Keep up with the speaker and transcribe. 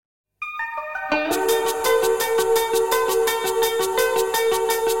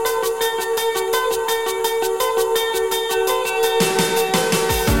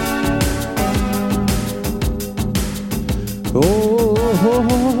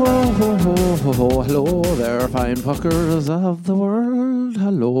Hello there, fine fuckers of the world.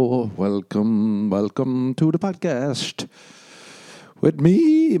 Hello, welcome to the podcast with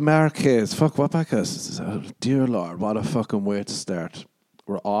me, Marquez. Fuck, what podcast? Oh, dear Lord, what a fucking way to start.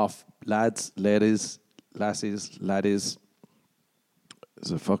 We're off, lads, ladies, lassies, laddies.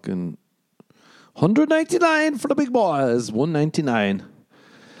 It's a fucking 199 for the big boys, 199.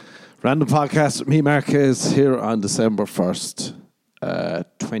 Random podcast with me, Marquez, here on December 1st.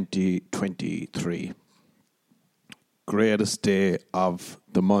 2023. Greatest day of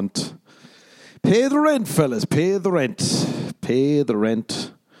the month. Pay the rent, fellas. Pay the rent. Pay the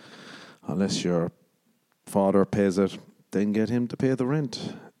rent. Unless your father pays it, then get him to pay the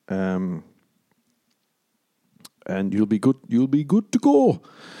rent. And you'll be good. You'll be good to go.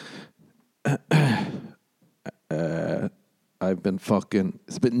 I've been fucking...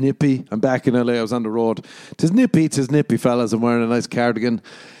 It's a bit nippy. I'm back in LA. I was on the road. Tis nippy, fellas. I'm wearing a nice cardigan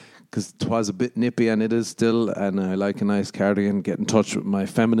because it was a bit nippy, and it is still. And I like a nice cardigan. Get in touch with my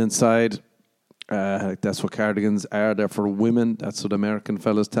feminine side. That's what cardigans are. They're for women. That's what American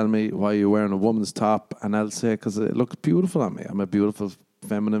fellas tell me. Why are you wearing a woman's top? And I'll say, because it looks beautiful on me. I'm a beautiful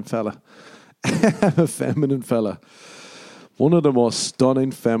feminine fella. I'm a feminine fella. One of the most stunning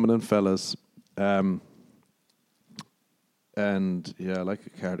feminine fellas. And yeah, I like a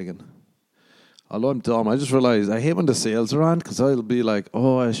cardigan. Although I'm dumb, I just realised I hate when the sales are on because I'll be like,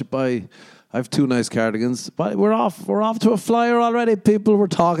 oh, I should buy. I have 2 nice cardigans. But we're off to a flyer already. People were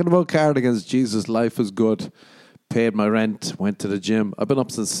talking about cardigans. Jesus, life is good. Paid my rent. Went to the gym. I've been up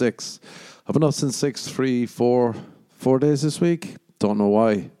since 6. I've been up since 6, 3, 4 days this week. Don't know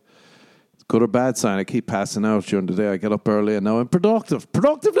why. Good or bad sign. I keep passing out during the day. I get up early and now I'm productive.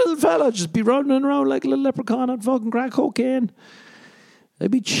 Productive little fella. Just be running around like a little leprechaun on fucking crack cocaine. I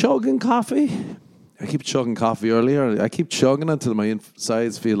be chugging coffee. I keep chugging coffee earlier. I keep chugging until my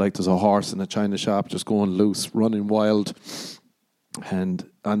insides feel like there's a horse in a china shop just going loose, running wild. And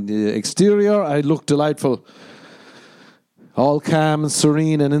on the exterior, I look delightful. All calm and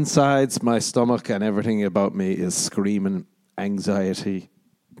serene, and insides, my stomach and everything about me is screaming anxiety.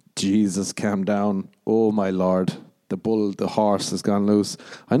 Jesus, calm down. Oh, my Lord. The horse has gone loose.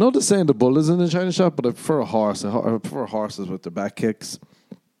 I know they're saying the bull is in the china shop, but I prefer a horse. I prefer horses with their back kicks.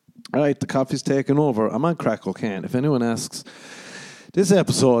 All right, the coffee's taken over. I'm on crack cocaine. If anyone asks, this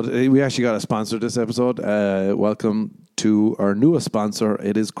episode, we actually got a sponsor this episode. Welcome to our newest sponsor.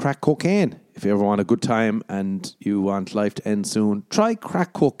 It is crack cocaine. If you ever want a good time and you want life to end soon, try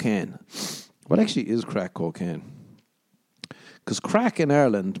crack cocaine. What actually is crack cocaine? Because crack in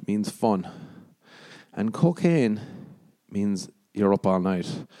Ireland means fun. And cocaine means you're up all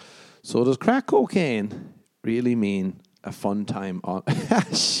night. So does crack cocaine really mean a fun time on...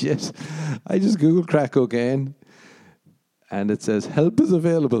 Shit. I just Googled crack cocaine. And it says, help is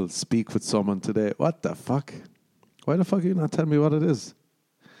available. Speak with someone today. What the fuck? Why the fuck are you not telling me what it is?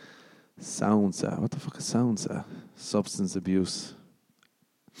 Soundsa. What the fuck is Soundsa? Substance abuse.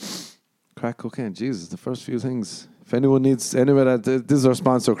 Crack cocaine. Jesus, the first few things... If anyone needs, this is our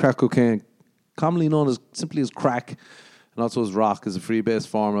sponsor, crack cocaine, commonly known simply as crack, and also as rock, is a free-based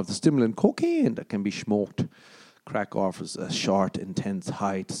form of the stimulant cocaine that can be smoked. Crack offers a short, intense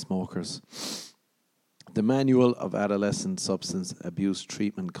high to smokers. The Manual of Adolescent Substance Abuse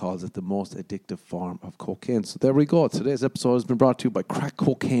Treatment calls it the most addictive form of cocaine. So there we go. Today's episode has been brought to you by crack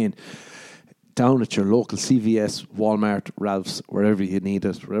cocaine. Down at your local CVS, Walmart, Ralph's, wherever you need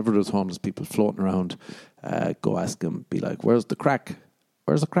it, wherever there's homeless people floating around, go ask them, be like, where's the crack?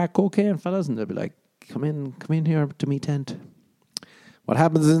 Where's the crack cocaine, fellas? And they'll be like, come in here to me tent. What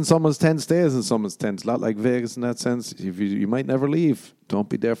happens in someone's tent stays in someone's tent. It's a lot like Vegas in that sense. If you might never leave. Don't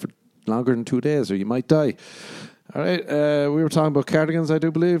be there for longer than 2 days or you might die. All right, we were talking about cardigans, I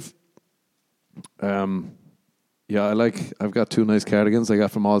do believe. Yeah, I've got 2 nice cardigans I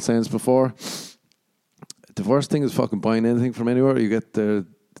got from All Saints before. The worst thing is fucking buying anything from anywhere.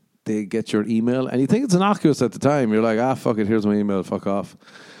 They get your email, and you think it's innocuous at the time. You're like, fuck it, here's my email, fuck off.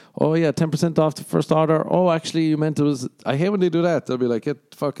 Oh yeah, 10% off the first order. Oh, actually, you meant it was... I hate when they do that. They'll be like,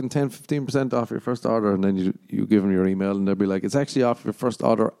 get fucking 10-15% off your first order, and then you give them your email, and they'll be like, it's actually off your first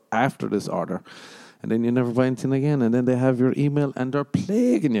order after this order. And then you never buy anything again. And then they have your email and they're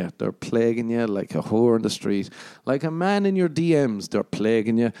plaguing you. They're plaguing you like a whore in the street. Like a man in your DMs, they're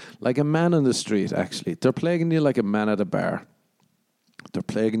plaguing you. Like a man on the street, actually. They're plaguing you like a man at a bar. They're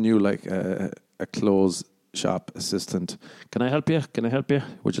plaguing you like a clothes shop assistant. Can I help you? Can I help you?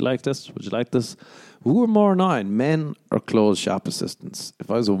 Would you like this? Would you like this? Who are more annoying, men or clothes shop assistants?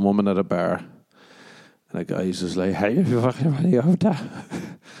 If I was a woman at a bar and a guy is just like, hey,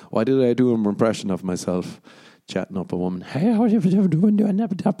 why did I do an impression of myself chatting up a woman? Hey, how are you doing?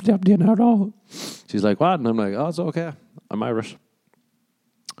 She's like, what? And I'm like, oh, it's okay. I'm Irish.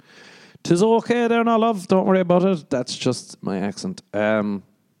 'Tis okay there now, love. Don't worry about it. That's just my accent.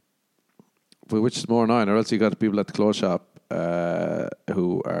 Which is more annoying, or else you got the people at the clothes shop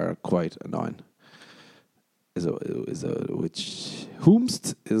who are quite annoying.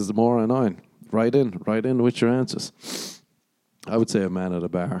 Whomst is more annoying? Write in with your answers. I would say a man at a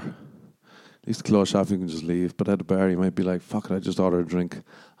bar. At least the clothes shop you can just leave, but at a bar you might be like, fuck it, I just ordered a drink.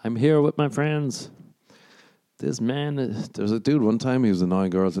 I'm here with my friends. This man, there was a dude one time, he was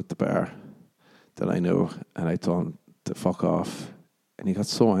annoying girls at the bar that I knew, and I told him to fuck off. And he got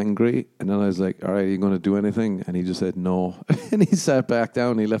so angry, and then I was like, all right, are you going to do anything? And he just said no. And he sat back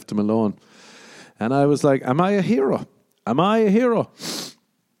down, he left him alone. And I was like, am I a hero? Am I a hero?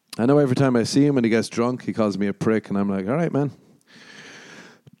 I know every time I see him and he gets drunk, he calls me a prick, and I'm like, all right, man.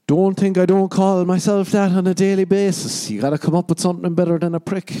 Don't think I don't call myself that on a daily basis. You got to come up with something better than a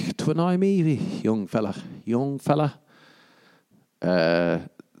prick to annoy me, young fella.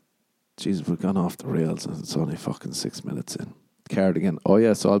 Jesus, we've gone off the rails. It's only fucking 6 minutes in. Cardigan. Oh,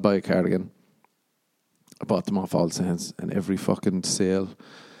 yeah, so I'll buy a cardigan. I bought them off All Saints, and every fucking sale,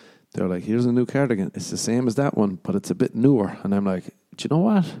 they're like, here's a new cardigan. It's the same as that one, but it's a bit newer. And I'm like, do you know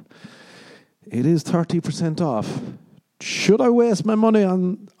what? It is 30% off. Should I waste my money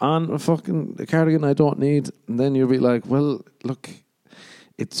on a fucking cardigan I don't need? And then you'll be like, well, look,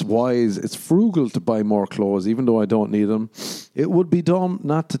 it's wise, it's frugal to buy more clothes, even though I don't need them. It would be dumb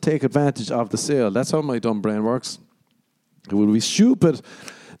not to take advantage of the sale. That's how my dumb brain works. It would be stupid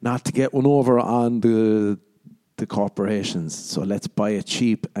not to get one over on the corporations. So let's buy it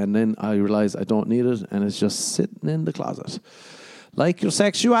cheap. And then I realize I don't need it, and it's just sitting in the closet. Like your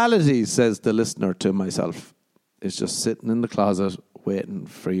sexuality, says the listener to myself. It's just sitting in the closet waiting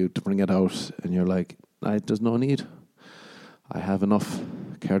for you to bring it out. And you're like, there's no need. I have enough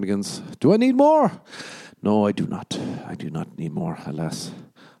cardigans. Do I need more? No, I do not. I do not need more, alas.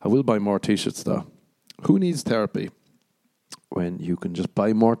 I will buy more T-shirts, though. Who needs therapy when you can just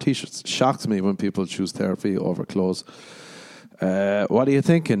buy more T-shirts? It shocks me when people choose therapy over clothes. What are you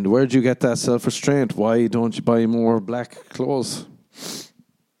thinking? Where'd you get that self-restraint? Why don't you buy more black clothes?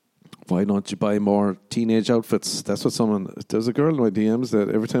 Why don't you buy more teenage outfits? That's what there's a girl in my DMs that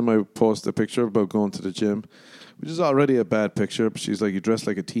every time I post a picture about going to the gym, which is already a bad picture, but she's like, you dress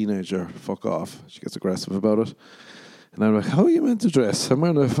like a teenager, fuck off. She gets aggressive about it. And I'm like, how are you meant to dress? I'm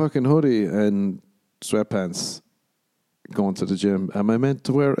wearing a fucking hoodie and sweatpants going to the gym. Am I meant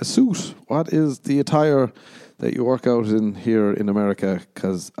to wear a suit? What is the attire that you work out in here in America?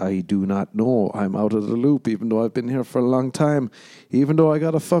 Because I do not know. I'm out of the loop, even though I've been here for a long time. Even though I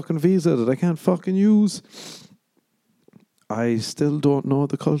got a fucking visa that I can't fucking use. I still don't know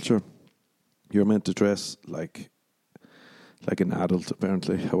the culture. You're meant to dress like an adult,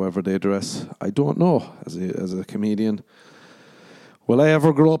 apparently, however they dress. I don't know, as a comedian. Will I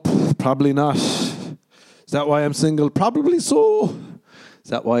ever grow up? Probably not. Is that why I'm single? Probably so. Is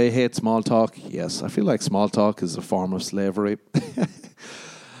that why I hate small talk? Yes, I feel like small talk is a form of slavery.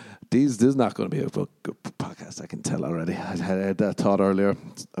 This is not going to be a good podcast, I can tell already. I had that thought earlier.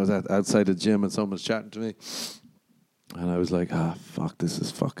 I was outside the gym and someone was chatting to me. And I was like, fuck, this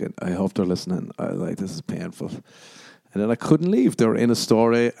is fucking... I hope they're listening. This is painful. And then I couldn't leave. They were in a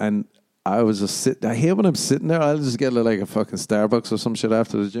story and I was just sitting... I hate when I'm sitting there. I'll just get like a fucking Starbucks or some shit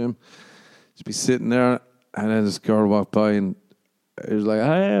after the gym. Just be sitting there and then this girl walked by and it was like,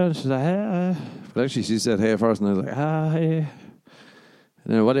 hey, and she's like, hey. But actually she said, hey, first, and I was like, hey.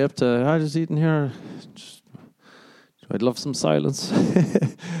 And then, what are you up to? I'm just eating here. I'd love some silence.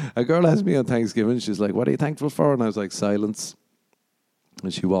 A girl asked me on Thanksgiving, she's like, what are you thankful for? And I was like, silence.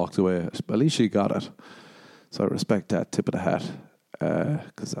 And she walked away. At least she got it. So I respect that, tip of the hat.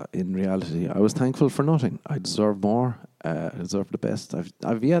 Because in reality, I was thankful for nothing. I deserve more. I deserve the best.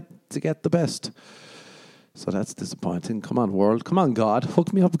 I've yet to get the best. So that's disappointing. Come on, world. Come on, God.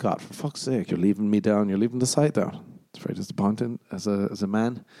 Hook me up, God. For fuck's sake. You're leaving me down. You're leaving the site down. It's very disappointing as a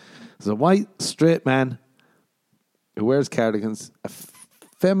man. As a white, straight man who wears cardigans. A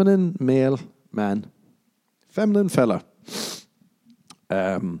feminine male man. Feminine fella.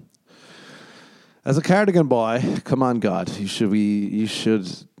 As a cardigan boy, come on, God. You should...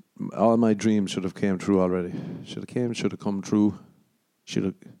 All my dreams should have came true already. Should have come true.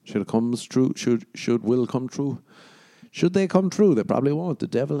 Should have comes true. Should will come true. Should they come true, they probably won't. The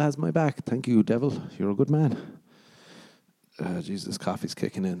devil has my back. Thank you, devil. You're a good man. Jesus, coffee's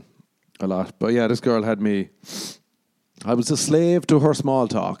kicking in a lot. But yeah, this girl had me. I was a slave to her small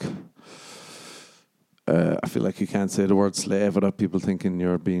talk. I feel like you can't say the word slave without people thinking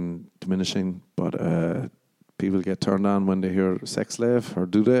you're being diminishing. But people get turned on when they hear sex slave, or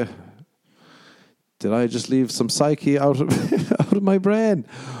do they? Did I just leave some psyche out of my brain?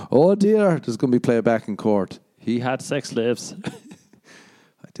 Oh dear, there's going to be playback in court. He had sex slaves.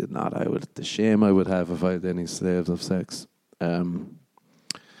 I did not. The shame I would have if I had any slaves of sex.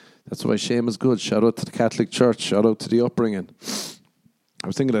 That's why shame is good. Shout out to the Catholic Church. Shout out to the upbringing. I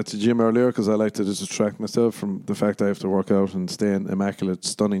was thinking that to Jim earlier because I like to just distract myself from the fact I have to work out and stay in immaculate,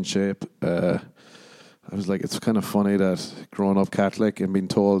 stunning shape. I was like, it's kind of funny that growing up Catholic and being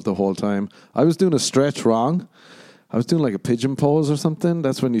told the whole time. I was doing a stretch wrong. I was doing like a pigeon pose or something.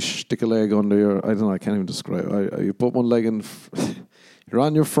 That's when you stick a leg under your, I don't know, I can't even describe. You put one leg in, you're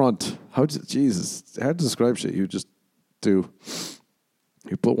on your front. Jesus, it's hard to describe shit. You just do.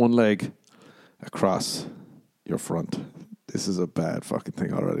 You put one leg across your front. This is a bad fucking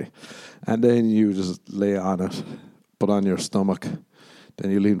thing already. And then you just lay on it, but on your stomach.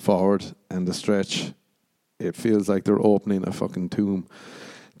 Then you lean forward and the stretch, it feels like they're opening a fucking tomb.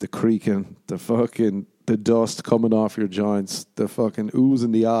 The creaking, the dust coming off your joints, the fucking oohs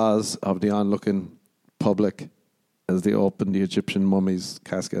and the ahs of the onlooking public as they open the Egyptian mummy's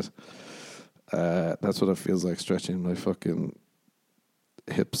casket. That's what it feels like, stretching my fucking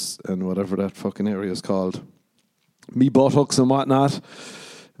hips and whatever that fucking area is called. Me buttocks and whatnot.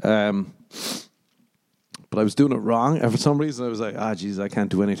 But I was doing it wrong. And for some reason, I was like, geez, I can't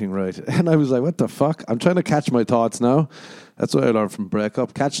do anything right. And I was like, what the fuck? I'm trying to catch my thoughts now. That's what I learned from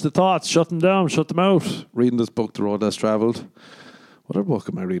breakup. Catch the thoughts, shut them down, shut them out. Reading this book, The Road Less Travelled. What other book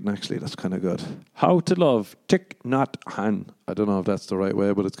am I reading, actually? That's kind of good. How to Love, Thich Nhat Hanh. I don't know if that's the right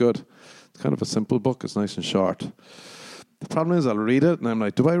way, but it's good. It's kind of a simple book. It's nice and short. The problem is I'll read it and I'm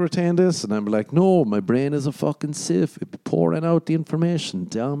like, do I retain this? And I'm like, no, my brain is a fucking sieve. It's pouring out the information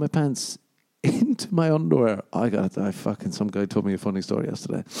down my pants into my underwear. Some guy told me a funny story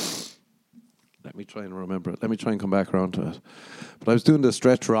yesterday. Let me try and remember it. Let me try and come back around to it. But I was doing the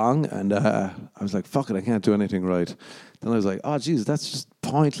stretch wrong and I was like, fuck it, I can't do anything right. Then I was like, Jesus, that's just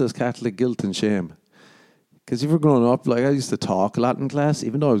pointless Catholic guilt and shame. Because if you're growing up, like I used to talk a lot in class,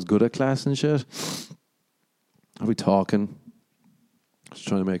 even though I was good at class and shit. I'd be talking, just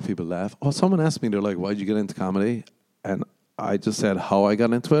trying to make people laugh. Oh, someone asked me, they're like, why'd you get into comedy? And I just said how I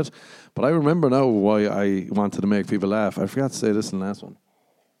got into it. But I remember now why I wanted to make people laugh. I forgot to say this in the last one.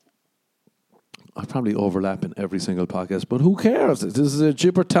 I'll probably overlap in every single podcast, but who cares? This is a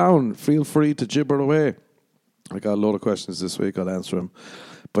gibber town. Feel free to gibber away. I got a load of questions this week. I'll answer them.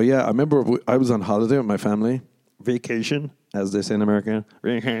 But yeah, I remember I was on holiday with my family. Vacation, as they say in America.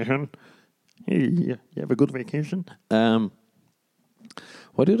 Vacation. Hey, you have a good vacation?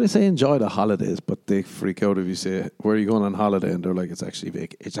 Why do they say enjoy the holidays, but they freak out if you say, where are you going on holiday? And they're like, it's actually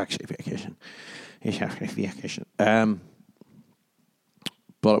vacation. It's actually vacation.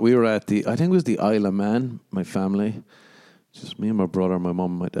 But we were at I think it was the Isle of Man, my family. Just me and my brother, my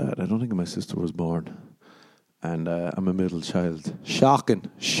mum, my dad. I don't think my sister was born. And I'm a middle child. Shocking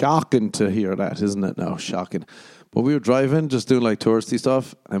to hear that, isn't it now? Shocking. But we were driving, just doing like touristy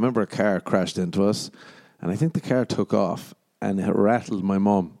stuff. I remember a car crashed into us. And I think the car took off. And it rattled my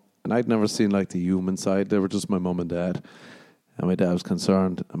mum. And I'd never seen like the human side. They were just my mum and dad. And my dad was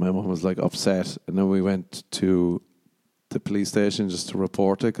concerned. And my mum was like upset. And then we went to the police station just to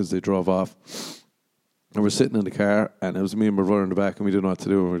report it because they drove off. And we're sitting in the car. And it was me and my brother in the back. And we didn't know what to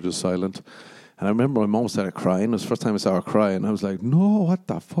do. And we were just silent. And I remember my mum started crying. It was the first time I saw her cry. And I was like, no, what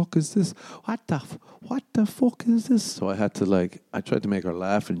the fuck is this? What the fuck is this? So I had to I tried to make her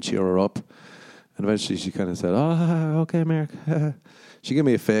laugh and cheer her up. And eventually she kind of said, okay, Mark. She gave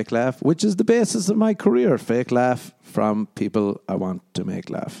me a fake laugh, which is the basis of my career. Fake laugh from people I want to make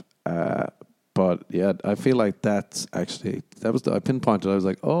laugh. But yeah, I feel like that was I pinpointed. I was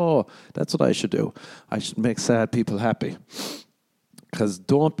like, oh, that's what I should do. I should make sad people happy. Because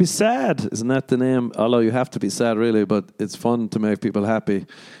don't be sad, isn't that the name? Although you have to be sad really, but it's fun to make people happy.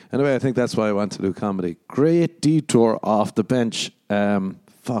 Anyway, I think that's why I want to do comedy. Great detour off the bench. What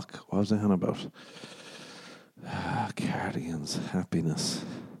was I on about? Cardigans, happiness,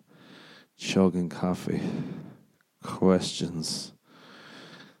 chugging coffee, questions,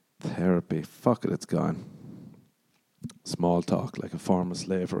 therapy. Fuck it, it's gone. Small talk, like a form of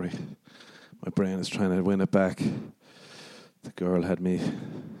slavery. My brain is trying to win it back. The girl had me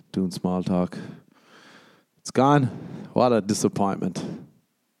doing small talk. It's gone. What a disappointment.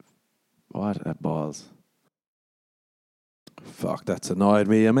 What a balls. Fuck, that's annoyed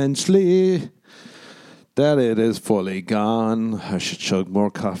me immensely. That it is fully gone. I should chug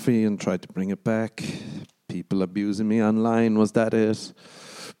more coffee and try to bring it back. People abusing me online, was that it?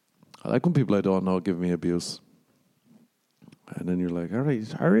 I like when people I don't know give me abuse. And then you're like, all right,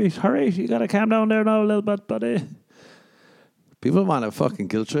 hurry, you gotta calm down there now a little bit, buddy. People want a fucking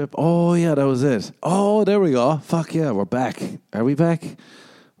guilt trip. Oh, yeah, that was it. Oh, there we go. Fuck yeah, we're back. Are we back?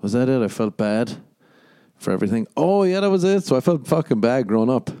 Was that it? I felt bad for everything. Oh, yeah, that was it. So I felt fucking bad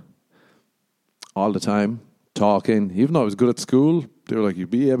growing up. All the time, talking. Even though I was good at school, they were like,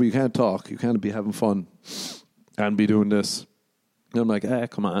 but you can't talk. You can't be having fun and be doing this. And I'm like,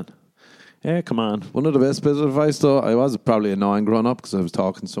 come on. One of the best bits of advice, though, I was probably annoying growing up because I was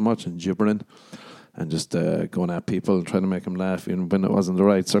talking so much and gibbering and just going at people and trying to make them laugh even when it wasn't the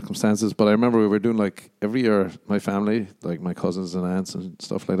right circumstances. But I remember we were doing, like, every year, my family, like my cousins and aunts and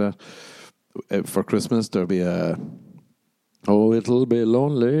stuff like that, for Christmas, there'd be it'll be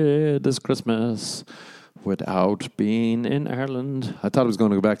lonely this Christmas without being in Ireland. I thought I was going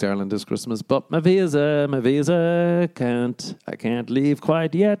to go back to Ireland this Christmas, but my visa, I can't leave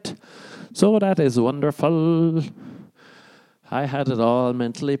quite yet. So that is wonderful. I had it all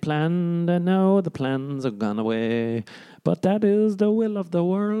mentally planned, and now the plans are gone away. But that is the will of the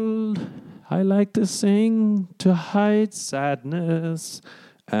world. I like to sing to hide sadness.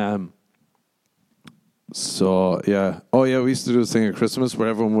 So, yeah. Oh, yeah, we used to do this thing at Christmas where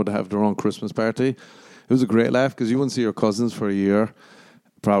everyone would have their own Christmas party. It was a great laugh because you wouldn't see your cousins for a year,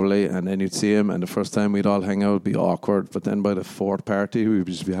 probably, and then you'd see them, and the first time we'd all hang out would be awkward, but then by the fourth party, we'd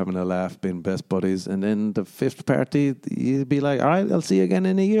just be having a laugh, being best buddies, and then the fifth party, you'd be like, all right, I'll see you again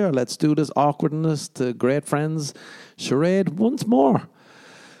in a year. Let's do this awkwardness to great friends charade once more.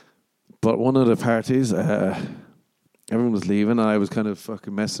 But one of the parties, everyone was leaving, and I was kind of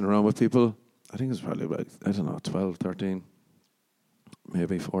fucking messing around with people. I think it was probably about, 12, 13,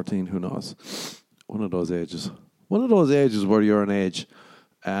 maybe 14, who knows. One of those ages. One of those ages where you're an age.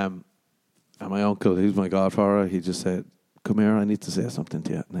 And my uncle, he's my godfather, he just said, come here, I need to say something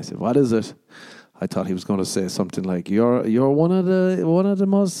to you. And I said, what is it? I thought he was going to say something like, you're one of the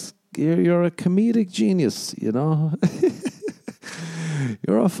most, you're a comedic genius, you know?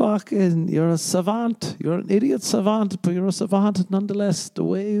 You're a savant. You're an idiot savant, but you're a savant nonetheless. The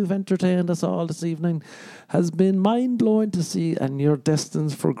way you've entertained us all this evening has been mind-blowing to see, and you're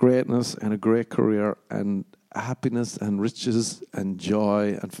destined for greatness and a great career, and happiness and riches and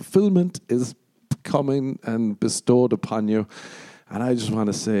joy and fulfillment is coming and bestowed upon you. And I just want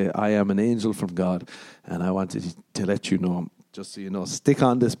to say I am an angel from God, and I wanted to let you know, just so you know, stick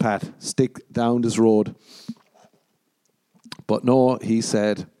on this path, stick down this road. But no, he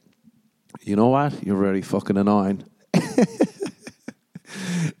said, you know what? You're very fucking annoying.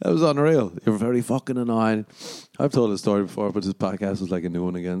 That was unreal. You're very fucking annoying. I've told this story before, but this podcast was like a new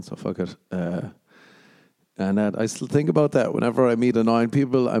one again, so fuck it. And I still think about that. Whenever I meet annoying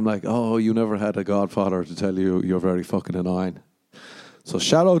people, I'm like, oh, you never had a godfather to tell you you're very fucking annoying. So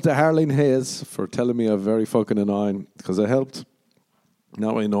shout out to Harleen Hayes for telling me I'm very fucking annoying, because it helped.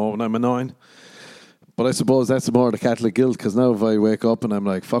 Now I know when I'm annoying. But I suppose that's more the Catholic guilt, because now if I wake up and I'm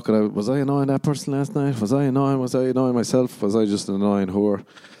like, fuck it, was I annoying that person last night? Was I annoying myself? Was I just an annoying whore?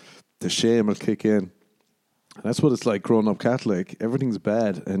 The shame will kick in. And that's what it's like growing up Catholic. Everything's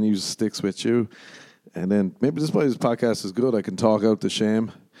bad and it just sticks with you. And then maybe this is why this podcast is good. I can talk out the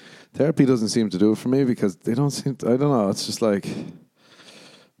shame. Therapy doesn't seem to do it for me because they don't seem to, I don't know, it's just like,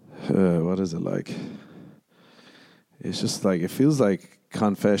 what is it like? It's just like, it feels like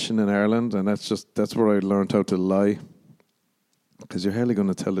confession in Ireland, and that's where I learned how to lie. Because you're hardly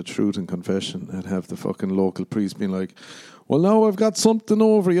going to tell the truth in confession and have the fucking local priest being like, well, now I've got something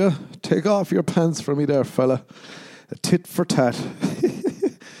over you. Take off your pants for me there, fella. A tit for tat.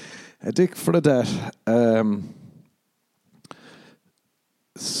 A dick for a dat.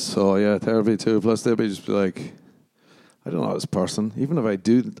 So, yeah, therapy too. Plus, they'll just be like, I don't know this person. Even if I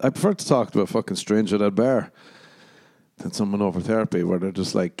do, I prefer to talk to a fucking stranger at a bar than someone over therapy where they're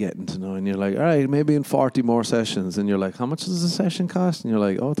just like getting to know, and you're like, all right, maybe in 40 more sessions, and you're like, how much does a session cost? And you're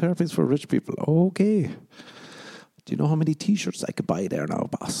like, oh, therapy's for rich people. Okay. Do you know how many t-shirts I could buy there now,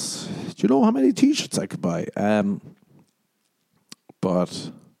 boss? Do you know how many t-shirts I could buy?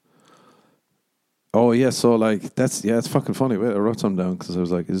 But oh yeah, so like it's fucking funny. Wait, I wrote something down because I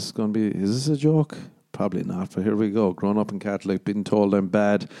was like, is this a joke? Probably not, but here we go. Growing up in Catholic, being told I'm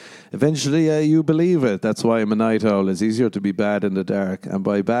bad. Eventually, you believe it. That's why I'm a night owl. It's easier to be bad in the dark. And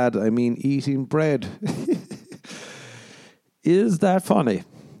by bad, I mean eating bread. Is that funny?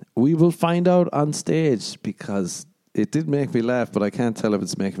 We will find out on stage, because it did make me laugh, but I can't tell if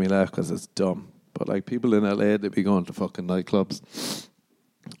it's making me laugh because it's dumb. But like people in LA, they be going to fucking nightclubs.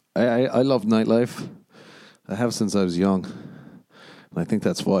 I love nightlife. I have since I was young. And I think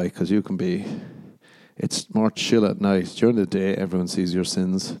that's why, because it's more chill at night. During the day, everyone sees your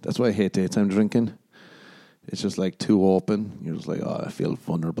sins. That's why I hate daytime drinking. It's just like too open. You're just like, oh, I feel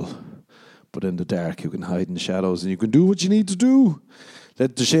vulnerable. But in the dark, you can hide in the shadows and you can do what you need to do.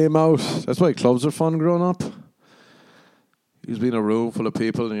 Let the shame out. That's why clubs are fun growing up. You be in a room full of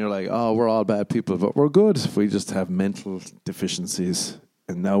people and you're like, oh, we're all bad people, but we're good. We just have mental deficiencies.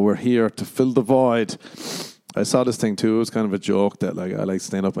 And now we're here to fill the void. I saw this thing too. It was kind of a joke that like I like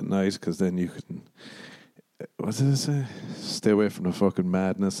staying up at night because then you can, what did it say? Stay away from the fucking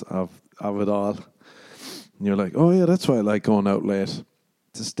madness of it all. And you're like, oh yeah, that's why I like going out late.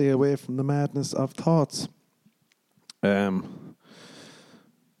 To stay away from the madness of thoughts. Yeah,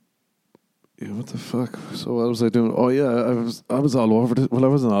 what the fuck? So what was I doing? Oh yeah, I was all over it. Well, I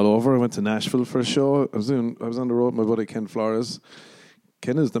wasn't all over. I went to Nashville for a show. I was on the road with my buddy Ken Flores.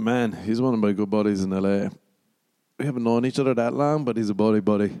 Ken is the man. He's one of my good buddies in LA. We haven't known each other that long, but he's a buddy.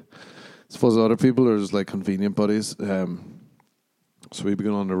 I suppose other people are just like convenient buddies. So we've been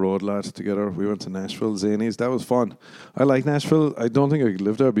on the road, lads, together. We went to Nashville, Zanies. That was fun. I like Nashville. I don't think I could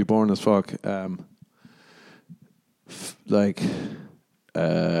live there. I'd be boring as fuck.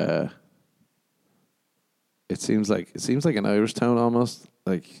 It seems like an Irish town almost.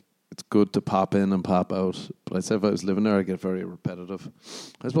 Like it's good to pop in and pop out. But I'd say if I was living there, I'd get very repetitive.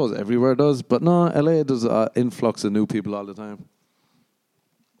 I suppose everywhere does, but no, LA does an influx of new people all the time.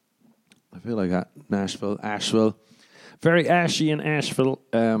 I feel like Asheville. Very ashy in Asheville.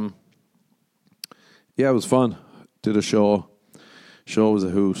 Yeah, it was fun. Did a show. Show was a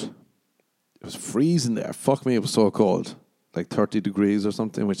hoot. It was freezing there. Fuck me, it was so cold. Like 30 degrees or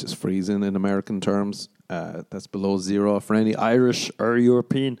something, which is freezing in American terms. That's below zero for any Irish or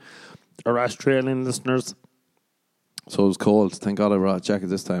European or Australian listeners. So it was cold. Thank God I brought a jacket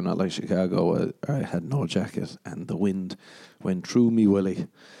this time, not like Chicago, where I had no jacket and the wind went through me willy.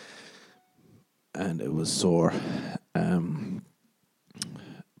 And it was sore.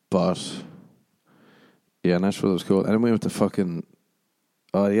 But yeah, Nashville was cool. And then we went to fucking,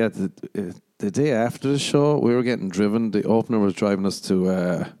 oh yeah, the day after the show, we were getting driven. The opener was driving us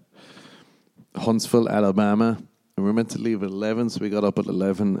to Huntsville, Alabama. And we were meant to leave at 11, so we got up at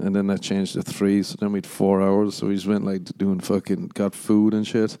 11, and then that changed to 3, so then we had 4 hours, so we just went like got food and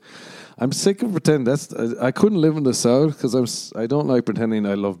shit. I'm sick of pretending. I couldn't live in the South, because I don't like pretending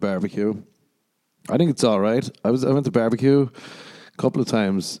I love barbecue. I think it's all right. I went to barbecue a couple of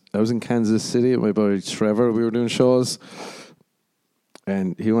times. I was in Kansas City with my buddy Trevor. We were doing shows,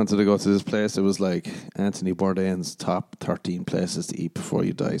 and he wanted to go to this place. It was like Anthony Bourdain's top 13 places to eat before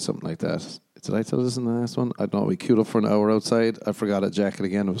you die, something like that. Did I tell this in the last one? I don't know. We queued up for an hour outside. I forgot a jacket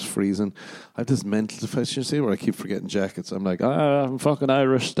again. It was freezing. I have this mental deficiency where I keep forgetting jackets. I'm like, I'm fucking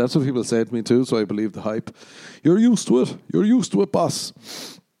Irish. That's what people say to me too, so I believe the hype. You're used to it. You're used to it,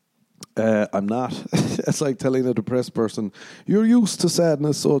 boss. I'm not. It's like telling a depressed person, you're used to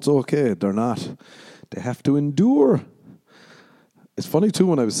sadness, so it's okay. They're not. They have to endure. It's funny too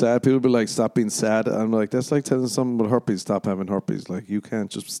when I was sad, people would be like, stop being sad. I'm like, that's like telling someone with herpes, stop having herpes. Like, you can't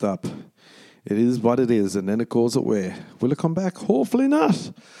just stop. It is what it is, and then it goes away. Will it come back? Hopefully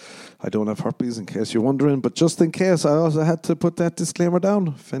not. I don't have herpes, in case you're wondering, but just in case, I also had to put that disclaimer down.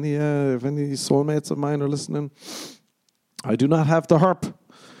 If any soulmates of mine are listening, I do not have the herp.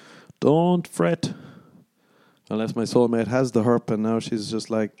 Don't fret. Unless my soulmate has the herp, and now she's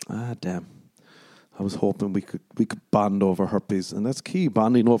just like, damn. I was hoping we could bond over herpes, and that's key.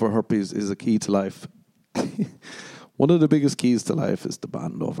 Bonding over herpes is a key to life. One of the biggest keys to life is to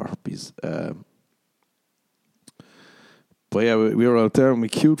bond over herpes. But yeah, we were out there and we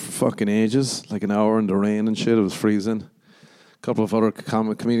queued for fucking ages, like an hour in the rain and shit. It was freezing. A couple of other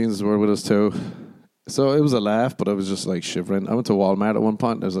comedians were with us too. So it was a laugh, but I was just like shivering. I went to Walmart at one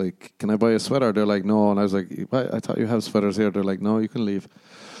point and I was like, can I buy a sweater? They're like, no. And I was like, I thought you have sweaters here. They're like, no, you can leave.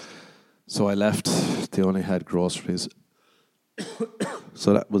 So I left. They only had groceries.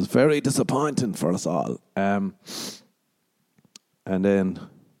 So that was very disappointing for us all. And then,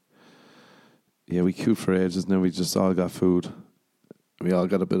 yeah, we queued for ages, and then we just all got food. We all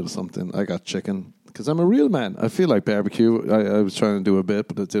got a bit of something. I got chicken, because I'm a real man. I feel like barbecue. I was trying to do a bit,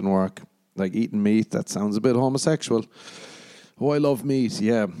 but it didn't work. Like eating meat, that sounds a bit homosexual. Oh, I love meat,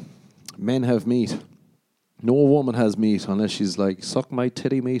 yeah. Men have meat. No woman has meat unless she's like, suck my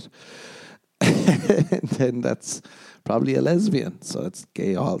titty meat. And then that's probably a lesbian, so it's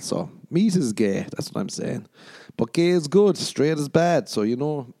gay also. Meat is gay, that's what I'm saying. But gay is good, straight is bad. So,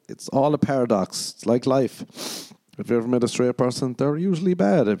 it's all a paradox. It's like life. If you ever met a straight person, they're usually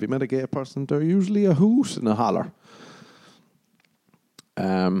bad. If you met a gay person, they're usually a hoot and a holler.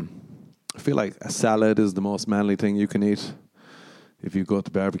 I feel like a salad is the most manly thing you can eat if you go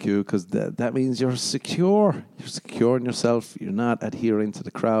to barbecue, because that means you're secure. You're secure in yourself. You're not adhering to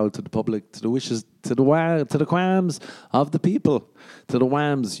the crowd, to the public, to the wishes, to the qualms of the people, to the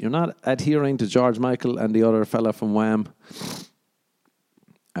whams. You're not adhering to George Michael and the other fella from Wham.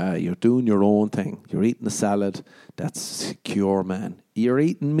 You're doing your own thing. You're eating a salad. That's secure, man. You're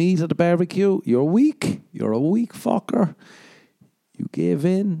eating meat at the barbecue. You're weak. You're a weak fucker. You gave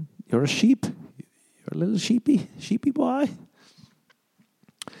in. You're a sheep. You're a little sheepy boy.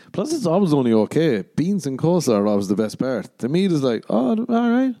 Plus, it's always only okay. Beans and coleslaw are always the best part. The meat is like, oh, all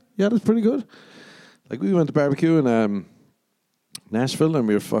right. Yeah, that's pretty good. Like, we went to barbecue in Nashville, and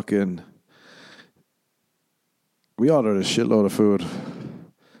we ordered a shitload of food.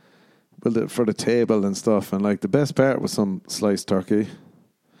 Well, for the table and stuff. And, like, the best part was some sliced turkey.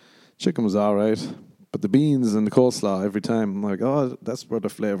 Chicken was all right. But the beans and the coleslaw every time, I'm like, oh, that's where the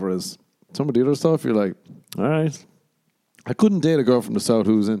flavour is. Some of the other stuff, you're like, all right. I couldn't date a girl from the South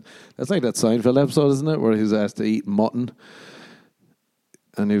who's in... That's like that Seinfeld episode, isn't it? Where he was asked to eat mutton.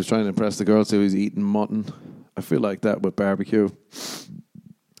 And he was trying to impress the girl, so he's eating mutton. I feel like that with barbecue.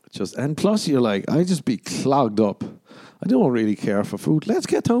 And plus, you're like, I just be clogged up. I don't really care for food. Let's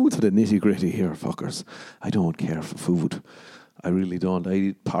get down to the nitty-gritty here, fuckers. I don't care for food. I really don't. I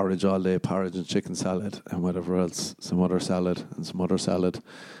eat porridge all day, porridge and chicken salad and whatever else. Some other salad and some other salad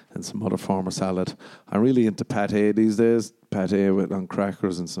and some other form of salad. I'm really into pate these days. Pate on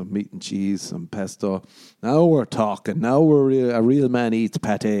crackers and some meat and cheese, some pesto. Now we're talking. Now a real man eats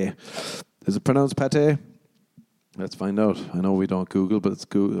pate. Is it pronounced pate? Let's find out. I know we don't Google, but it's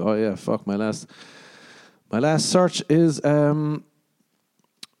Google. Oh yeah, fuck, my last search is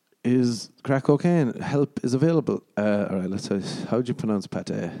crack cocaine. Help is available. All right, let's see. How do you pronounce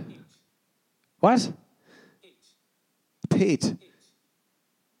pate? What? Pate.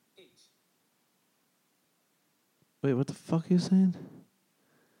 Wait, what the fuck are you saying?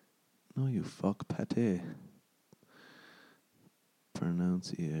 No, you fuck, pate.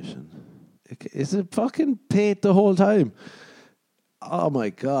 Pronunciation. Is it fucking pate the whole time? Oh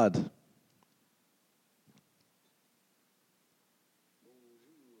my God.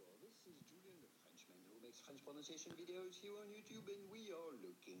 Videos here on YouTube, and we are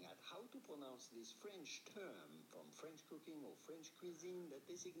looking at how to pronounce this French term from French cooking or French cuisine that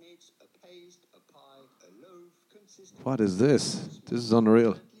designates a paste, a pie, a loaf consisting. What is this? This is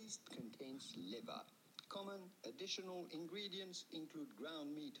unreal. At least contains liver. Common additional ingredients include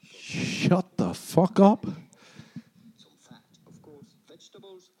ground meat. Shut the fuck up. Some fat, of course,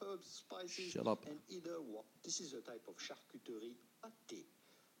 vegetables, herbs, spices. Shut up. And either what? This is a type of charcuterie pâté,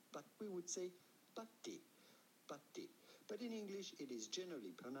 but we would say pâté. Pâté. But in English, it is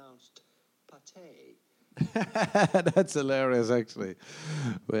generally pronounced pâté. That's hilarious, actually.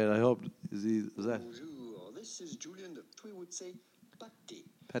 Wait, I hope is that? Bonjour, this is Julian. We would say pâté.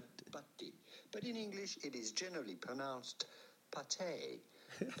 Pâté. But in English, it is generally pronounced pâté.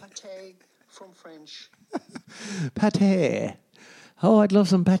 Pâté from French. Pâté. Oh, I'd love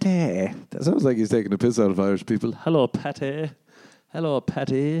some pâté. That sounds like he's taking a piss out of Irish people. Hello, pâté. Hello,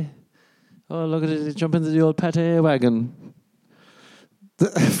 pâté. Oh, look at it, jump into the old pate wagon. The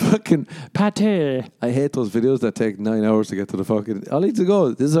fucking pate. I hate those videos that take 9 hours to get to the fucking... I'll need to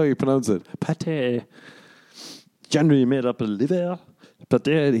go. This is how you pronounce it. Pate. Generally made up of liver. But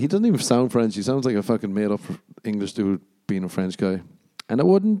he doesn't even sound French. He sounds like a fucking made up English dude being a French guy. And I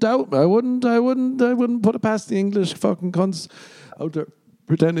wouldn't put it past the English fucking cunts out there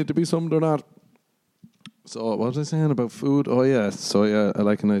pretending to be something they're not. So, what was I saying about food? Oh, yeah. So, yeah, I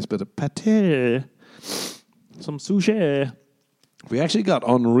like a nice bit of pate. Some sushi. We actually got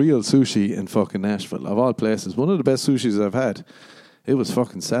unreal sushi in fucking Nashville, of all places. One of the best sushis I've had. It was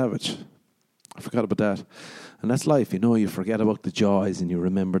fucking savage. I forgot about that. And that's life, you know. You forget about the joys and you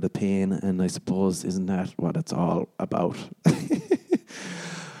remember the pain. And I suppose, isn't that what it's all about?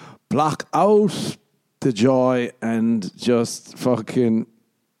 Block out the joy and just fucking...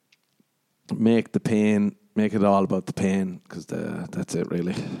 make it all about the pain, because that's it,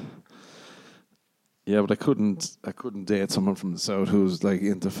 really. Yeah, but I couldn't date someone from the South who's like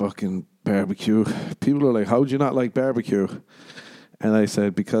into fucking barbecue. People are like, how do you not like barbecue? And I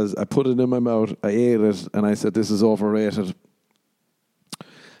said, because I put it in my mouth, I ate it, and I said, this is overrated.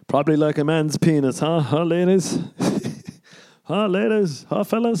 Probably like a man's penis, huh? Huh, ladies? Huh, ladies? Huh,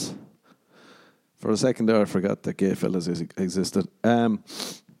 fellas? For a second there, I forgot that gay fellas existed.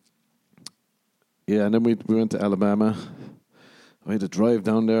 Yeah, and then we went to Alabama. I had to drive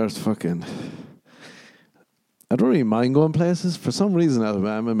down there. It's fucking... I'd don't really mind going places. For some reason,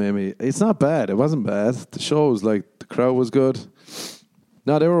 Alabama made me... It's not bad. It wasn't bad. The show was like... The crowd was good.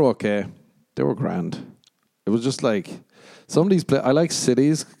 No, they were okay. They were grand. It was just like... Some of these places... I like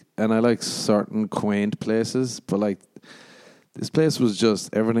cities and I like certain quaint places. But like... This place was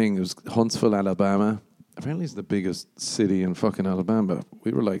just... Everything... It was Huntsville, Alabama. Apparently it's the biggest city in fucking Alabama.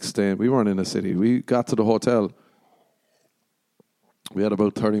 We were like staying... We weren't in a city. We got to the hotel... We had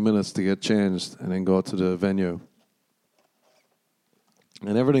about 30 minutes to get changed and then go to the venue.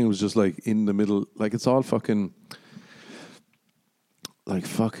 And everything was just like in the middle. Like it's all fucking... Like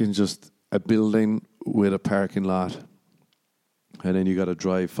fucking just a building with a parking lot. And then you got to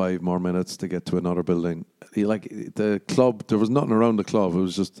drive 5 more minutes to get to another building. Like the club, there was nothing around the club. It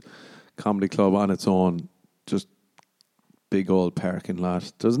was just comedy club on its own. Just big old parking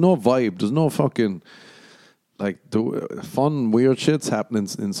lot. There's no vibe. There's no fucking... Like, the fun, weird shit's happening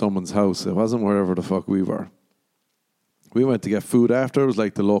in someone's house. It wasn't wherever the fuck we were. We went to get food after. It was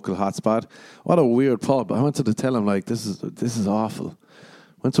like the local hotspot. What a weird pub. I went to tell him, like, this is awful.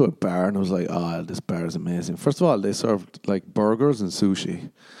 Went to a bar and I was like, oh, this bar is amazing. First of all, they served, like, burgers and sushi.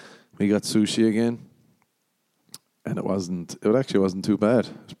 We got sushi again. And it actually wasn't too bad.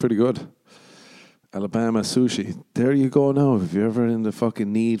 It was pretty good. Alabama sushi. There you go now. If you're ever in the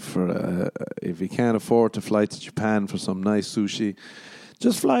fucking need for, if you can't afford to fly to Japan for some nice sushi,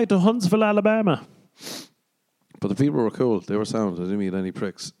 just fly to Huntsville, Alabama. But the people were cool. They were sound. I didn't meet any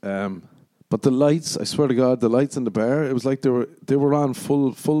pricks. But the lights, I swear to God, the lights in the bar, it was like they were on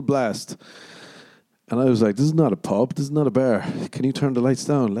full blast. And I was like, this is not a pub. This is not a bar. Can you turn the lights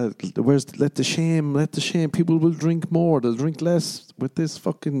down? Let the shame. People will drink more. They'll drink less with this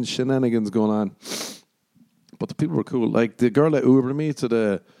fucking shenanigans going on. But the people were cool. Like the girl that Ubered me to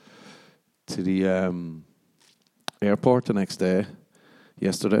the airport the next day,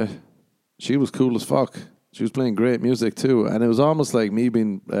 yesterday, she was cool as fuck. She was playing great music too. And it was almost like me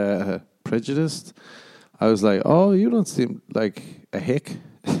being prejudiced. I was like, oh, you don't seem like a hick.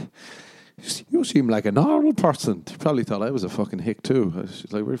 You seem like a normal person. She probably thought I was a fucking hick too.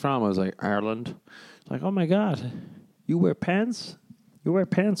 She's like, where are you from? I was like, Ireland. Like, oh my God. You wear pants? You wear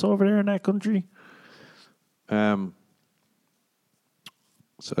pants over there in that country? So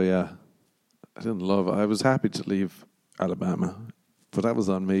yeah. I was happy to leave Alabama. But that was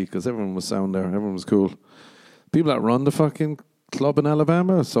on me because everyone was sound there. Everyone was cool. People that run the fucking club in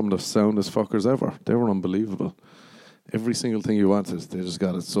Alabama are some of the soundest fuckers ever. They were unbelievable. Every single thing you wanted, they just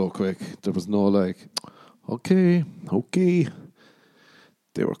got it so quick. There was no like, okay.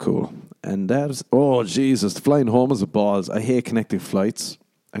 They were cool. And that's, oh Jesus, flying home is a balls. I hate connecting flights.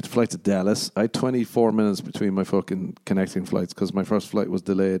 I had to fly to Dallas. I had 24 minutes between my fucking connecting flights because my first flight was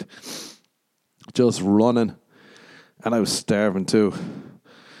delayed. Just running. And I was starving too.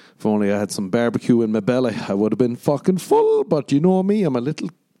 If only I had some barbecue in my belly, I would have been fucking full. But you know me, I'm a little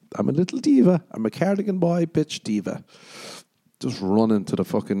diva. I'm a cardigan boy, bitch diva. Just running to the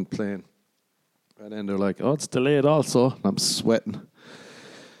fucking plane. And then they're like, oh, it's delayed also. And I'm sweating.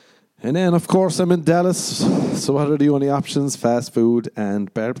 And then, of course, I'm in Dallas. So what are the only options? Fast food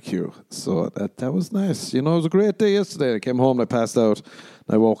and barbecue. So that was nice. You know, it was a great day yesterday. I came home, I passed out.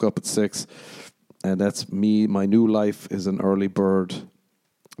 And I woke up at 6. And that's me. My new life is an early bird.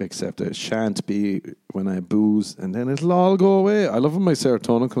 Except it shan't be when I booze, and then it'll all go away. I love when my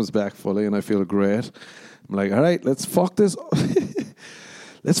serotonin comes back fully and I feel great. I'm like, all right, let's fuck this.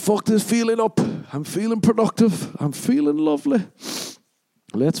 Let's fuck this feeling up. I'm feeling productive. I'm feeling lovely.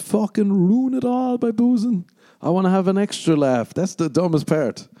 Let's fucking ruin it all by boozing. I want to have an extra laugh. That's the dumbest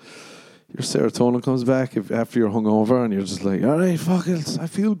part. Your serotonin comes back after you're hungover and you're just like, all right, fuck it. I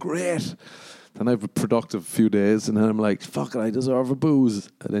feel great. Then I have a productive few days, and then I'm like, fuck it, I deserve a booze.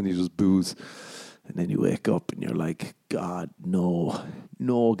 And then you just booze. And then you wake up, and you're like, God, no,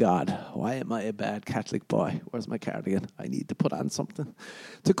 God. Why am I a bad Catholic boy? Where's my cardigan? I need to put on something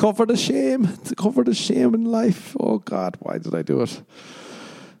to cover the shame in life. Oh, God, why did I do it?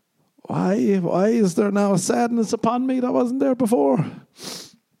 Why is there now a sadness upon me that wasn't there before?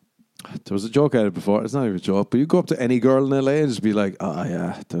 There was a joke at it before. It's not even a joke, but you go up to any girl in LA and just be like, oh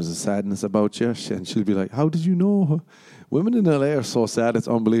yeah, there's a sadness about you. And she'll be like, how did you know? Women in LA are so sad, it's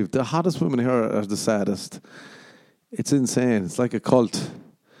unbelievable. The hottest women here are the saddest. It's insane. It's like a cult.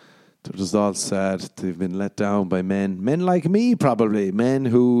 They're just all sad. They've been let down by men. Men like me, probably. Men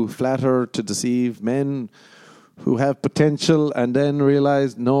who flatter to deceive. Men who have potential and then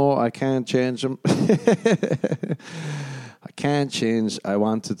realize, no, I can't change them. I can't change. I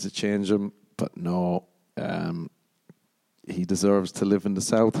wanted to change him, but no. He deserves to live in the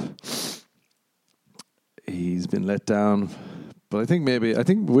South. He's been let down. But I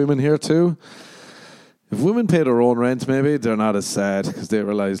think women here too, If women pay their own rent, maybe they're not as sad because they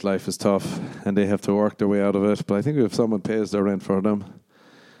realize life is tough and they have to work their way out of it. But I think if someone pays their rent for them,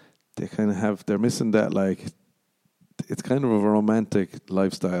 they kind of they're missing that, like, it's kind of a romantic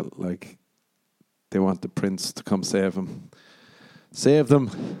lifestyle. Like, they want the prince to come save them. Save them,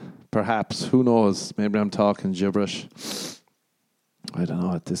 perhaps. Who knows? Maybe I'm talking gibberish. I don't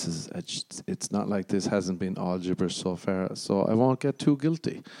know. It's not like this hasn't been all gibberish so far, so I won't get too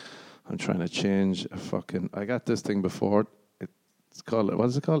guilty. I'm trying to change I got this thing before. It's called, what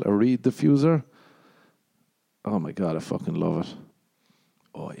is it called? A reed diffuser. Oh my God, I fucking love it.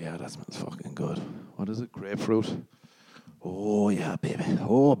 Oh yeah, that smells fucking good. What is it? Grapefruit? Oh yeah, baby.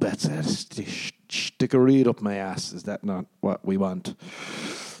 Oh, Betsy, stick a reed up my ass. Is that not what we want?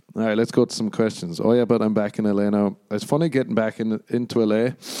 All right, let's go to some questions. Oh yeah, but I'm back in LA now. It's funny getting back into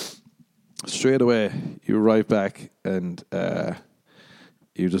LA. Straight away, you arrive back and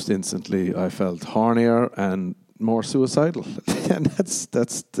you just instantly, I felt hornier and more suicidal. And that's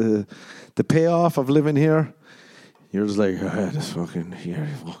the payoff of living here. You're just like, this fucking here,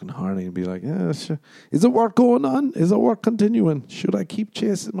 fucking horny, and be like, yeah, sure. Is it work going on? Is it work continuing? Should I keep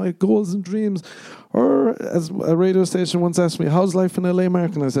chasing my goals and dreams? Or, as a radio station once asked me, how's life in LA,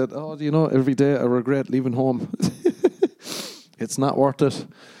 Mark? And I said, every day I regret leaving home. It's not worth it.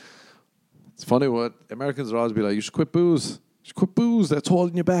 It's funny what Americans are always be like, you should quit booze. You should quit booze. That's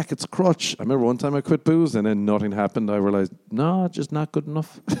holding you back. It's a crutch. I remember one time I quit booze and then nothing happened. I realized, no, just not good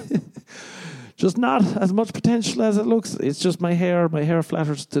enough. Just not as much potential as it looks. It's just my hair. My hair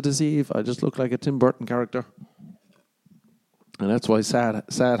flatters to deceive. I just look like a Tim Burton character. And that's why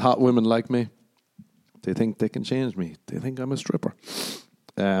sad hot women like me. They think they can change me. They think I'm a stripper.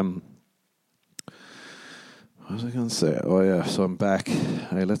 What was I going to say? Oh, yeah, so I'm back.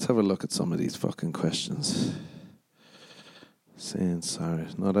 All right, let's have a look at some of these fucking questions. Saying sorry.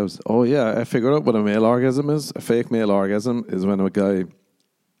 No, that was... Oh, yeah, I figured out what a male orgasm is. A fake male orgasm is when a guy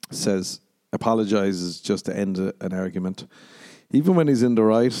apologizes just to end an argument. Even when he's in the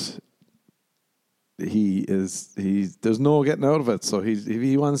right, there's no getting out of it. So if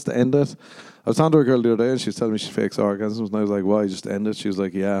he wants to end it. I was talking to a girl the other day and she was telling me she fakes orgasms, and I was like, why, just end it? She was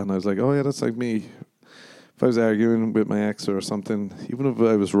like, yeah. And I was like, oh yeah, that's like me. If I was arguing with my ex or something, even if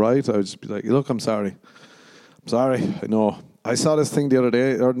I was right, I would just be like, look, I'm sorry. I know. I saw this thing the other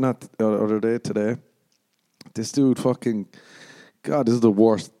day, or not the other day, today. This dude fucking, God, this is the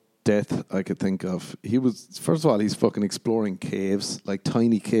worst death I could think of. First of all, he's fucking exploring caves, like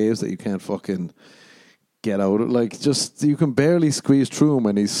tiny caves that you can't fucking get out of. Like, just, you can barely squeeze through him,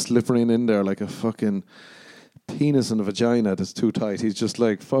 and he's slippering in there like a fucking penis and a vagina that's too tight. He's just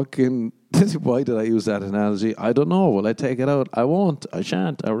like, fucking, why did I use that analogy? I don't know. Will I take it out? I won't. I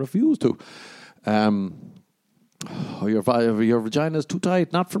shan't. I refuse to. Your vagina's too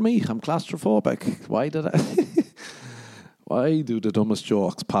tight. Not for me. I'm claustrophobic. Why did I... Why do the dumbest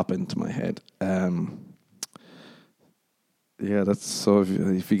jokes pop into my head? Yeah, that's so.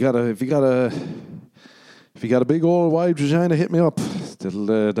 If you got a big old wide vagina, hit me up.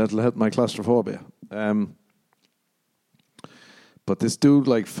 That'll help my claustrophobia. But this dude,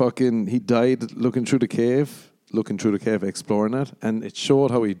 like, fucking, he died looking through the cave, exploring it, and it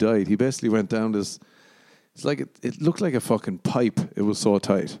showed how he died. He basically went down this. It's like it looked like a fucking pipe. It was so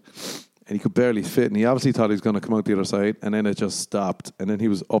tight. And he could barely fit, and he obviously thought he was going to come out the other side, and then it just stopped, and then he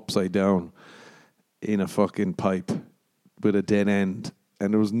was upside down in a fucking pipe with a dead end,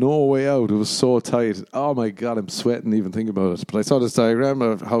 and there was no way out. It was so tight. Oh my God, I'm sweating even thinking about it. But I saw this diagram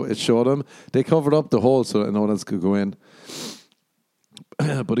of how it showed him. They covered up the hole so that no one else could go in.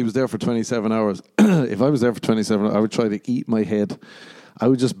 But he was there for 27 hours. If I was there for 27 hours, I would try to eat my head. I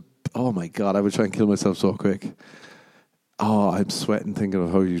would just, oh my God, I would try and kill myself so quick. Oh, I'm sweating thinking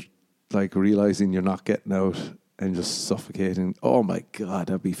of how you, like, realizing you're not getting out and just suffocating. Oh my God,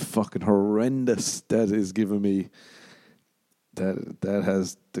 that'd be fucking horrendous. That is giving me, that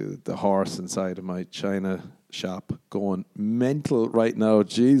has the horse inside of my China shop going mental right now.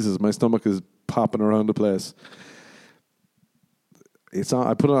 Jesus, my stomach is popping around the place. It's on.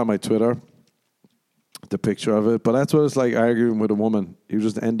 I put it on my Twitter, the picture of it. But that's what it's like arguing with a woman. You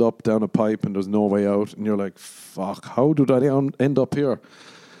just end up down a pipe and there's no way out, and you're like, "Fuck! How did I end up here?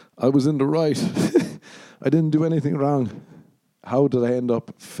 I was in the right. I didn't do anything wrong. How did I end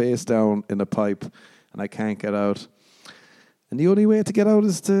up face down in a pipe and I can't get out?" And the only way to get out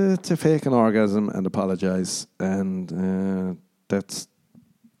is to fake an orgasm and apologize. And that's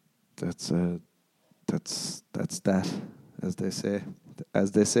that, as they say.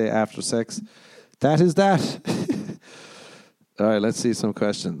 As they say after sex, that is that. All right, let's see some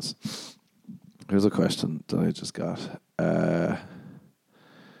questions. Here's a question that I just got.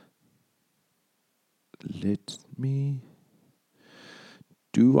 Let me...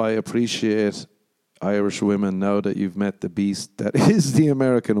 Do I appreciate Irish women now that you've met the beast that is the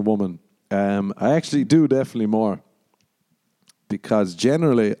American woman? I actually do, definitely more. Because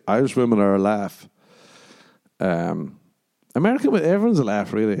generally, Irish women are a laugh. American, everyone's a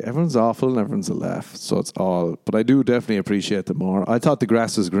laugh, really. Everyone's awful and everyone's a laugh. So it's all... But I do definitely appreciate them more. I thought the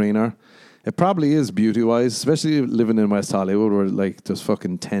grass was greener. It probably is beauty-wise, especially living in West Hollywood where like there's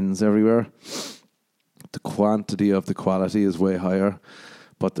fucking tens everywhere. The quantity of the quality is way higher.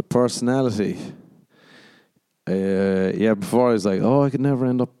 But the personality... before I was like, I could never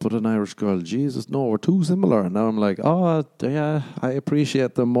end up with an Irish girl. Jesus, no, we're too similar. Now I'm like, I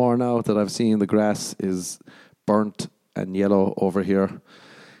appreciate them more now that I've seen the grass is burnt and yellow over here.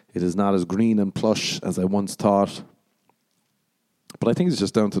 It is not as green and plush as I once thought. But I think it's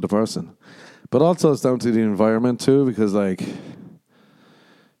just down to the person. But also it's down to the environment too, because like,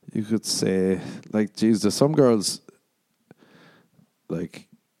 you could say, like, geez, there's some girls, like,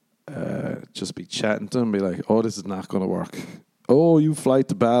 just be chatting to them, be like, this is not going to work. You fly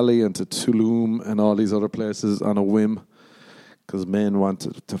to Bali and to Tulum and all these other places on a whim because men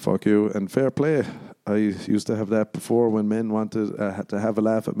wanted to fuck you. And fair play. I used to have that before when men wanted to have a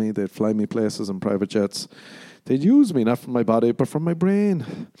laugh at me. They'd fly me places in private jets. They'd use me, not from my body, but from my brain.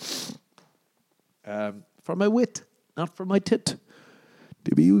 For my wit, not for my tit.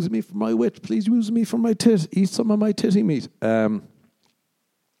 They'd be using me for my wit. Please use me for my tit. Eat some of my titty meat.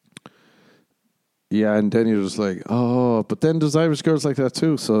 Yeah, and then you're just like, but then there's Irish girls like that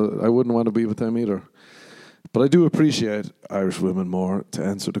too, so I wouldn't want to be with them either. But I do appreciate Irish women more. To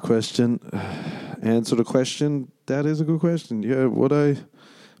answer the question, that is a good question. Yeah, would I?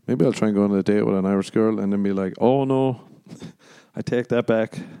 Maybe I'll try and go on a date with an Irish girl and then be like, oh no, I take that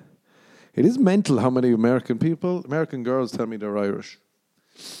back. It is mental how many American girls tell me they're Irish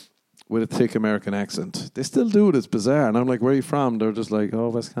with a thick American accent. They still do it, it's bizarre. And I'm like, where are you from? They're just like,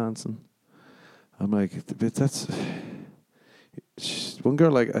 Wisconsin. I'm like, that's...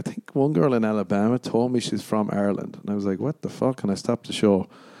 I think one girl in Alabama told me she's from Ireland. And I was like, what the fuck? And I stopped the show.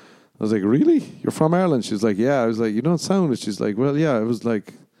 I was like, really? You're from Ireland? She's like, yeah. I was like, you don't sound it. She's like, well, yeah. I was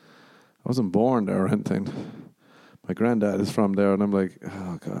like, I wasn't born there or anything. My granddad is from there. And I'm like,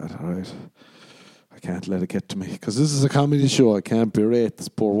 oh, God, all right. I can't let it get to me. Because this is a comedy show. I can't berate this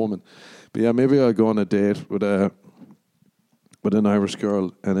poor woman. But yeah, maybe I'll go on a date with an Irish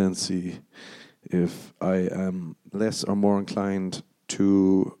girl and then see if I am less or more inclined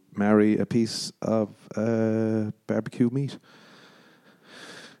to marry a piece of barbecue meat.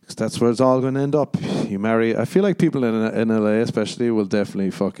 Because that's where it's all going to end up. You marry... I feel like people in LA especially will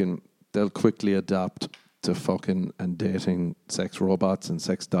definitely they'll quickly adapt to fucking and dating sex robots and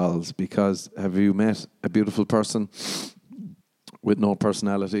sex dolls. Because have you met a beautiful person with no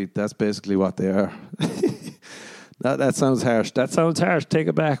personality? That's basically what they are. That sounds harsh. Take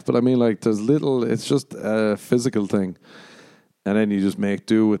it back. But I mean, like, it's just a physical thing. And then you just make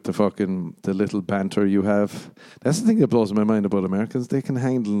do with the little banter you have. That's the thing that blows my mind about Americans. They can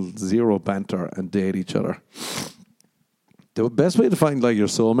handle zero banter and date each other. The best way to find, like, your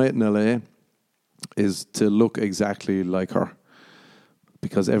soulmate in LA is to look exactly like her.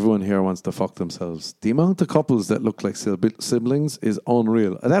 Because everyone here wants to fuck themselves. The amount of couples that look like siblings is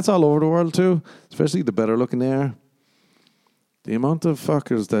unreal. And that's all over the world too. Especially the better looking they are. The amount of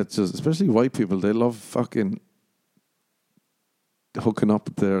fuckers that just, especially white people, they love fucking hooking up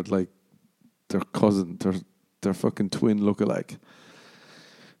with their cousin, their fucking twin lookalike.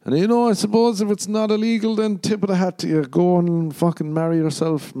 And I suppose if it's not illegal, then tip of the hat to you. Go and fucking marry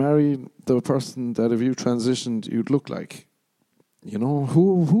yourself. Marry the person that if you transitioned, you'd look like.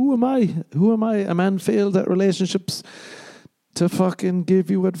 Who am I? Who am I? A man failed at relationships to fucking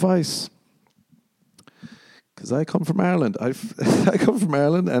give you advice. Because I come from Ireland. I come from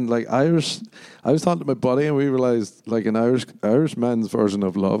Ireland and like Irish. I was talking to my buddy and we realised like an Irish man's version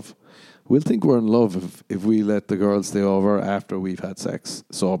of love. We'll think we're in love if we let the girl stay over after we've had sex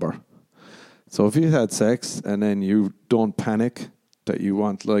sober. So if you had sex and then you don't panic that you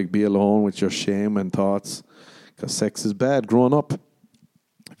want to like be alone with your shame and thoughts, because sex is bad growing up.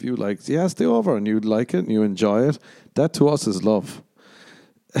 If you stay over and you like it and you enjoy it, that to us is love.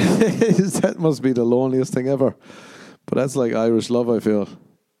 That must be the loneliest thing ever. But that's like Irish love, I feel.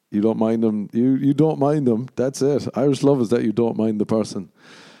 You don't mind them. You don't mind them. That's it. Irish love is that you don't mind the person.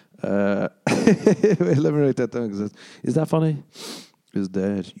 Let me write that down. Is that funny? Is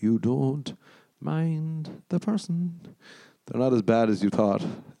that you don't mind the person. They're not as bad as you thought.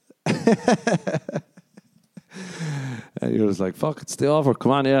 And you're just like, fuck it, stay over.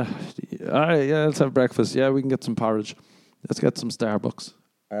 Come on, yeah. All right, yeah, let's have breakfast. Yeah, we can get some porridge. Let's get some Starbucks.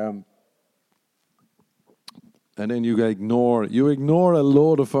 And then you ignore a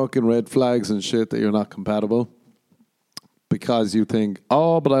load of fucking red flags and shit that you're not compatible because you think,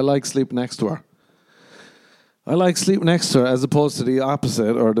 oh, but I like sleeping next to her. I like sleeping next to her, as opposed to the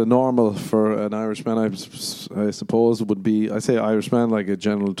opposite, or the normal for an Irishman, I suppose, would be, I say Irishman like a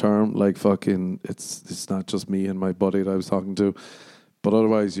general term, like fucking, it's not just me and my buddy that I was talking to, but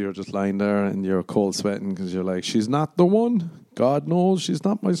otherwise you're just lying there and you're cold sweating because you're like, she's not the one. God knows she's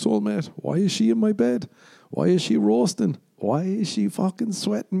not my soulmate. Why is she in my bed? Why is she roasting? Why is she fucking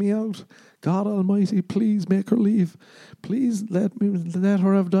sweating me out? God Almighty, please make her leave. Please let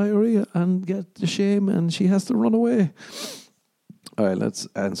her have diarrhea and get the shame, and she has to run away. All right, let's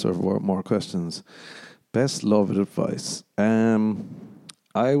answer more questions. Best love advice.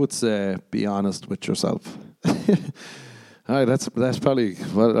 I would say be honest with yourself. All right, that's probably.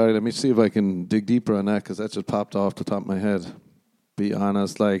 Well, all right, let me see if I can dig deeper on that because that just popped off the top of my head. Be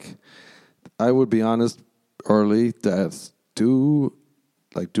honest, like I would be honest early that do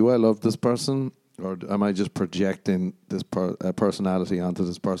I love this person, or am I just projecting this personality onto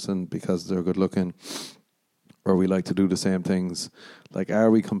this person because they're good looking, or we like to do the same things? Like, are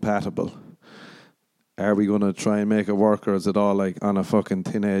we compatible? Are we going to try and make it work, or is it all like on a fucking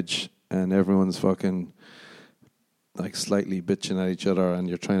thin edge and everyone's fucking like slightly bitching at each other and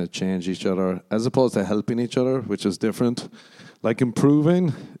you're trying to change each other as opposed to helping each other, which is different. Like,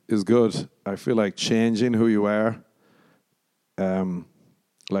 improving is good. I feel like changing who you are,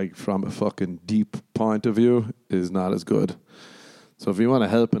 like from a fucking deep point of view, is not as good. So if you want to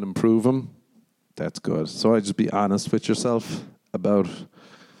help and improve them, that's good. So I just be honest with yourself about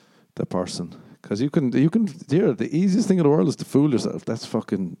the person. Because you can hear the easiest thing in the world is to fool yourself. That's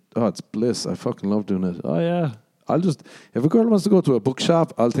fucking, it's bliss. I fucking love doing it. Oh yeah. If a girl wants to go to a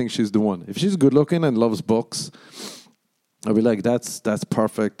bookshop, I'll think she's the one. If she's good looking and loves books, I'll be like, that's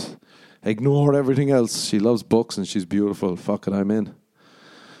perfect. Ignore everything else. She loves books and she's beautiful. Fuck it, I'm in.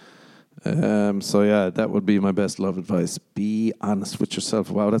 So yeah, that would be my best love advice. Be honest with yourself.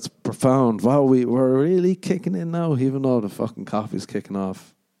 Wow, that's profound. Wow, we're really kicking in now, even though the fucking coffee's kicking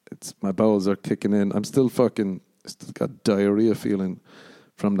off. My bowels are kicking in. I'm still got diarrhea feeling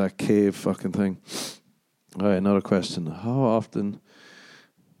from that cave fucking thing. All right, another question. How often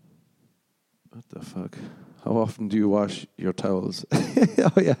do you wash your towels?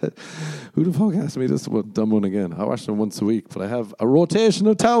 Oh, yeah. Who the fuck asked me this dumb one again? I wash them once a week, but I have a rotation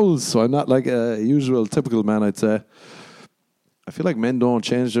of towels, so I'm not like a usual, typical man, I'd say. I feel like men don't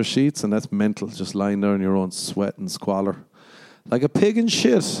change their sheets, and that's mental, just lying there in your own sweat and squalor. Like a pig in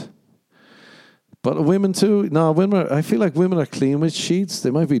shit. But women too. No, I feel like women are clean with sheets. They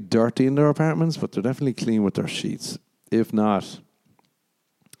might be dirty in their apartments, but they're definitely clean with their sheets. If not,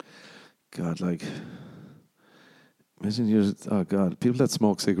 God, like, imagine people that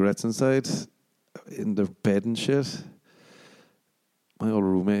smoke cigarettes inside in their bed and shit. My old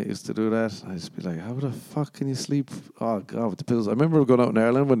roommate used to do that. I used to be like, how the fuck can you sleep? Oh, God, with the pills. I remember going out in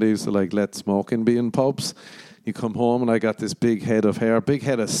Ireland when they used to like let smoking be in pubs. You come home and I got this big head of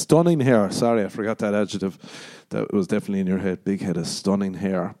stunning hair. Sorry, I forgot that adjective. That was definitely in your head. Big head of stunning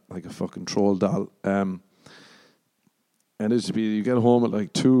hair, like a fucking troll doll. And it used to be, you get home at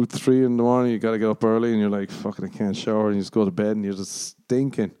like 2, 3 in the morning, you got to get up early and you're like, fucking, I can't shower. And you just go to bed and you're just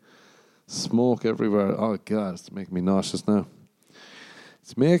stinking. Smoke everywhere. Oh, God, it's making me nauseous now.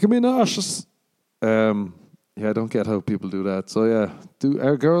 It's making me nauseous. Yeah, I don't get how people do that. So, yeah,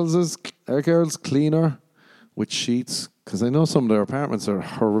 are girls cleaner with sheets? Because I know some of their apartments are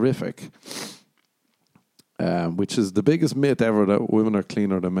horrific, which is the biggest myth ever, that women are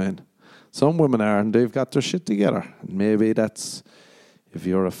cleaner than men. Some women are, and they've got their shit together. Maybe that's, if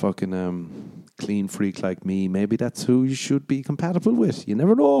you're a fucking clean freak like me, maybe that's who you should be compatible with. You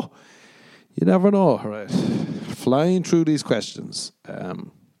never know. You never know. All right. Flying through these questions.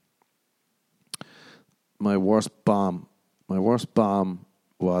 My worst bomb was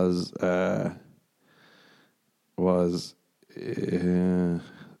the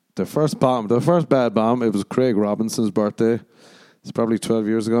first bad bomb. It was Craig Robinson's birthday. It's probably 12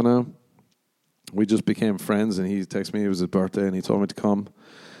 years ago now. We just became friends, and he texted me. It was his birthday, and he told me to come.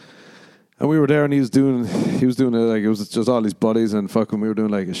 And we were there, and he was doing it like it was just all these buddies, and fucking we were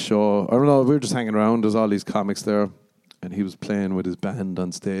doing like a show. I don't know, we were just hanging around. There's all these comics there, and he was playing with his band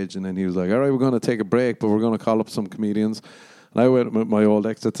on stage, and then he was like, all right, we're going to take a break, but we're going to call up some comedians. And I went with my old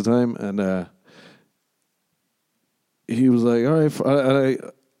ex at the time, and he was like, all right, and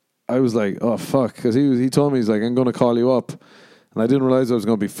I was like, oh, fuck, because he told me, he's like, I'm going to call you up. And I didn't realize I was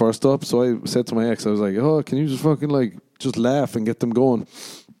going to be first up, so I said to my ex, I was like, oh, can you just fucking like, just laugh and get them going?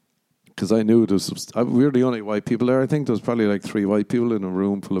 Because I knew we were the only white people there. I think there was probably like 3 white people in a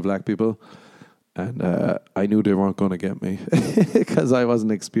room full of black people. And I knew they weren't going to get me because I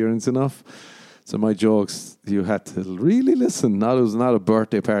wasn't experienced enough. So my jokes, you had to really listen. It was not a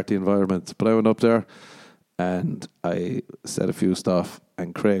birthday party environment. But I went up there and I said a few stuff.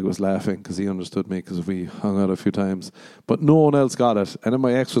 And Craig was laughing because he understood me because we hung out a few times. But no one else got it. And then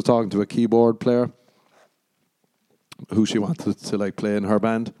my ex was talking to a keyboard player who she wanted to like play in her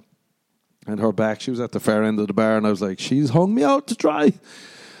band. And her back, she was at the far end of the bar. And I was like, she's hung me out to dry.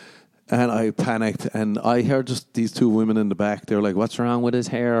 And I panicked, and I heard just these two women in the back. They were like, what's wrong with his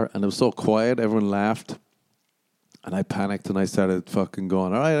hair? And it was so quiet, everyone laughed. And I panicked, and I started fucking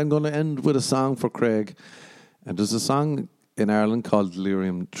going, all right, I'm going to end with a song for Craig. And there's a song in Ireland called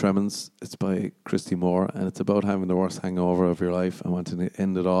Delirium Tremens. It's by Christy Moore, and it's about having the worst hangover of your life. I want to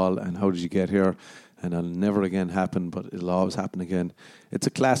end it all, and how did you get here? And it'll never again happen, but it'll always happen again. It's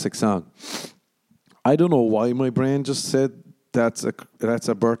a classic song. I don't know why my brain just said, that's a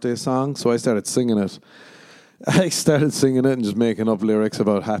birthday song, so I started singing it. I started singing it and just making up lyrics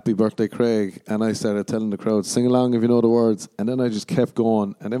about Happy Birthday Craig, and I started telling the crowd, sing along if you know the words, and then I just kept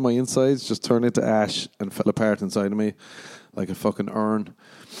going, and then my insides just turned into ash and fell apart inside of me like a fucking urn.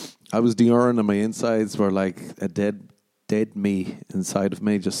 I was the urn and my insides were like a dead me inside of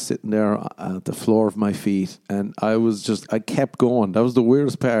me, just sitting there at the floor of my feet, and I kept going. That was the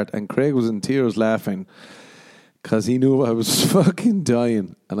weirdest part, and Craig was in tears laughing because he knew I was fucking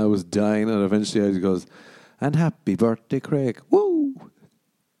dying, and I was dying, and eventually he goes, and happy birthday, Craig, woo!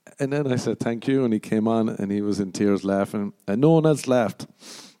 And then I said, thank you, and he came on, and he was in tears laughing, and no one else laughed,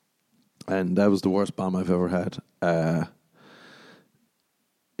 and that was the worst bomb I've ever had.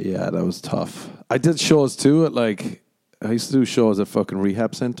 Yeah, that was tough. I did shows too I used to do shows at fucking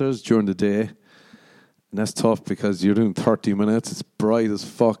rehab centers during the day. And that's tough because you're doing 30 minutes. It's bright as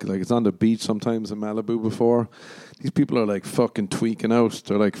fuck. Like, it's on the beach sometimes in Malibu before. These people are like fucking tweaking out.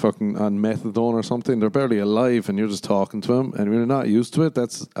 They're like fucking on methadone or something. They're barely alive and you're just talking to them. And when you're not used to it,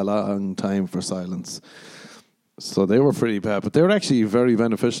 that's a long time for silence. So they were pretty bad. But they were actually very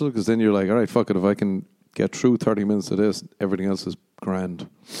beneficial because then you're like, all right, fuck it. If I can get through 30 minutes of this, everything else is grand.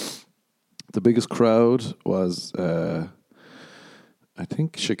 The biggest crowd was, I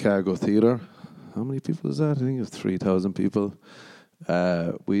think, Chicago Theatre. How many people is that? I think it was 3,000 people.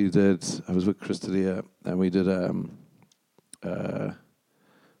 I was with Chris D'Elia, and we did a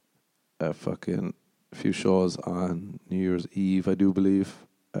few shows on New Year's Eve, I do believe.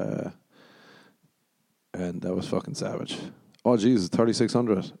 And that was fucking savage. Oh, Jesus,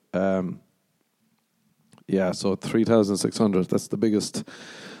 3,600. Yeah, so 3,600. That's the biggest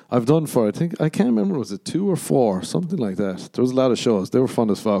I've done for, I think, I can't remember, was it 2 or 4? Something like that. There was a lot of shows. They were fun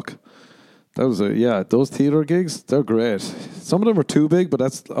as fuck. That was those theatre gigs, they're great. Some of them are too big, but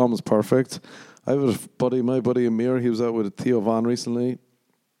that's almost perfect. I have my buddy Amir, he was out with Theo Von recently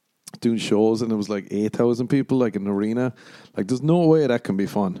doing shows, and it was like 8,000 people, like in an arena. Like, there's no way that can be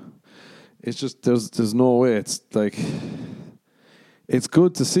fun. It's just, there's no way. It's like, it's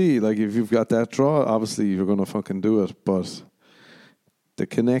good to see, like, if you've got that draw, obviously you're going to fucking do it, but the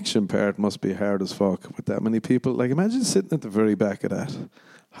connection part must be hard as fuck with that many people. Like, imagine sitting at the very back of that.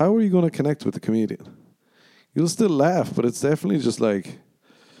 How are you going to connect with the comedian? You'll still laugh, but it's definitely just like,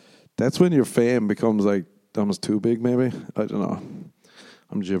 that's when your fame becomes like almost too big, maybe. I don't know.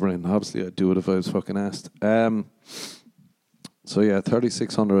 I'm gibbering. Obviously, I'd do it if I was fucking asked. So yeah,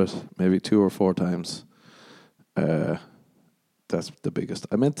 3,600, maybe 2 or 4 times. That's the biggest.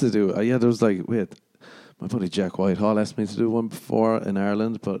 I meant to do, there was like, my buddy Jack Whitehall asked me to do one before in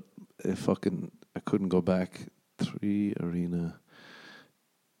Ireland, but I couldn't go back. 3 arena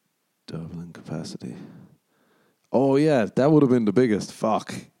Dublin capacity. Oh yeah, that would have been the biggest.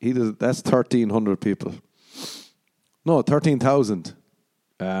 Fuck. That's 1,300 people. No, 13,000.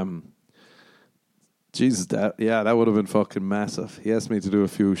 Jesus, that would have been fucking massive. He asked me to do a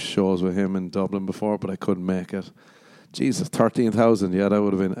few shows with him in Dublin before, but I couldn't make it. Jesus, 13,000. Yeah, that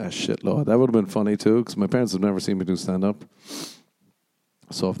would have been a shitload. That would have been funny too, because my parents have never seen me do stand-up.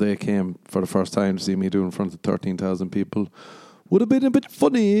 So if they came for the first time to see me do in front of 13,000 people, would have been a bit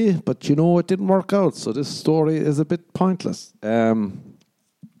funny, but it didn't work out. So this story is a bit pointless. Right.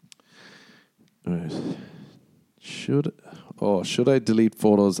 Should I delete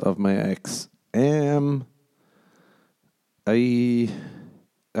photos of my ex? I mean,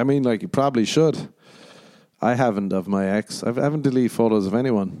 like, you probably should. I haven't of my ex. I haven't deleted photos of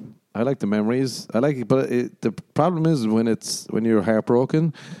anyone. I like the memories. I like it, but the problem is when you're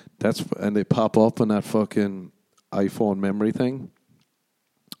heartbroken, and they pop up on that fucking iPhone memory thing.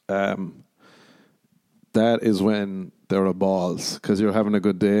 That is when there are balls, because you're having a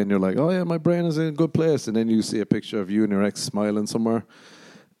good day and you're like, oh yeah, my brain is in a good place, and then you see a picture of you and your ex smiling somewhere,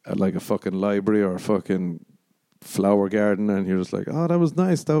 at like a fucking library or a fucking flower garden, and you're just like, oh, that was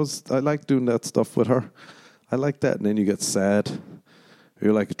nice. I like doing that stuff with her. I like that. And then you get sad.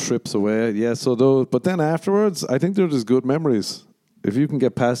 You're like trips away. Yeah, so those, but then afterwards, I think they're just good memories. If you can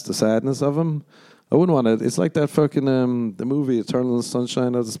get past the sadness of them, I wouldn't want to. It's like that fucking, the movie Eternal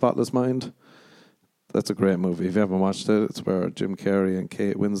Sunshine of the Spotless Mind. That's a great movie. If you haven't watched it, it's where Jim Carrey and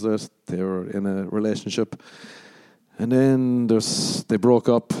Kate Winslet, they were in a relationship. And then they broke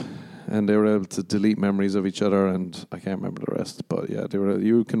up, and they were able to delete memories of each other, and I can't remember the rest. But yeah,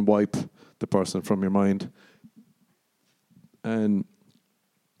 you can wipe the person from your mind. And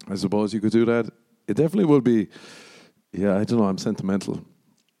I suppose you could do that. It definitely would be, yeah, I don't know, I'm sentimental.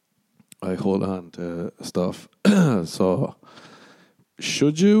 I hold on to stuff. So,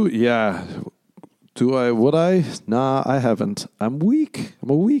 should you? Yeah. Would I? Nah, I haven't. I'm weak.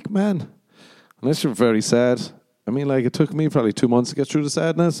 I'm a weak man. Unless you're very sad. I mean, like, it took me probably 2 months to get through the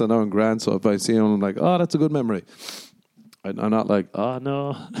sadness, and now I'm grand, so if I see him, I'm like, oh, that's a good memory. I'm not like, oh,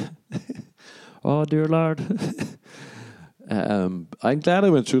 no. Oh, dear Lord. I'm glad I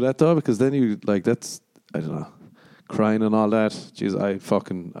went through that, though, because then you, like, that's, I don't know, crying and all that. Jeez,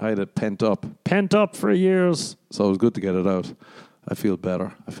 I had it pent up for years. So it was good to get it out. I feel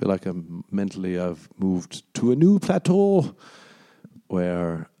better. I feel like I've moved to a new plateau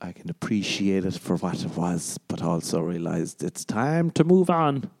where I can appreciate it for what it was, but also realized it's time to move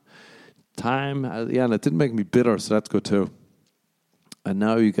on. And it didn't make me bitter, so that's good too. And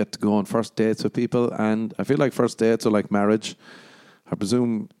now you get to go on first dates with people, and I feel like first dates are like marriage. I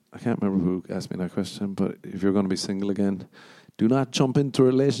presume, I can't remember who asked me that question, but if you're going to be single again, do not jump into a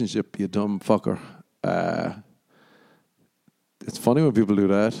relationship, you dumb fucker. It's funny when people do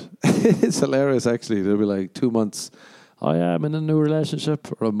that. It's hilarious, actually. They'll be like 2 months. Oh, yeah, I'm in a new relationship.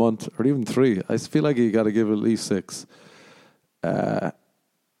 Or a month. Or even 3. I feel like you got to give it at least 6.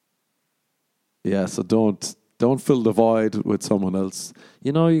 Yeah, so don't fill the void with someone else.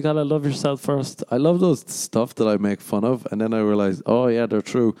 You know, you got to love yourself first. I love those stuff that I make fun of. And then I realize, oh, yeah, they're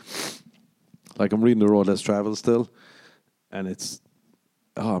true. Like, I'm reading The Road Less Traveled still. And it's...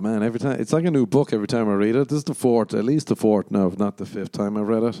 Oh, man, every time. It's like a new book every time I read it. This is at least the fourth now, if not the 5th time I've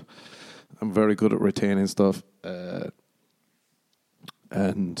read it. I'm very good at retaining stuff.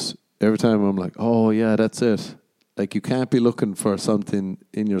 And every time I'm like, oh, yeah, that's it. Like, you can't be looking for something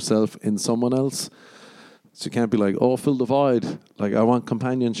in yourself in someone else. So you can't be like, oh, fill the void. Like, I want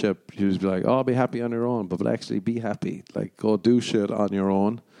companionship. You just be like, oh, be happy on your own. But actually be happy. Like, go do shit on your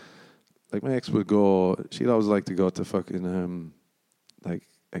own. Like, my ex would go, she'd always like to go to fucking... like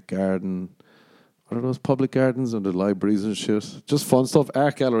a garden, what are those public gardens and the libraries and shit? Just fun stuff,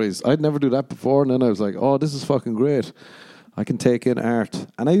 art galleries. I'd never do that before, and then I was like, oh, this is fucking great. I can take in art.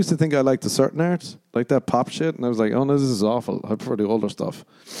 And I used to think I liked a certain art, like that pop shit, and I was like, oh no, this is awful. I prefer the older stuff.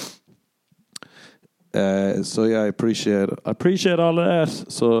 So yeah, I appreciate all of that.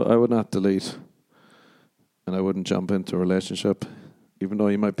 So I would not delete, and I wouldn't jump into a relationship, even though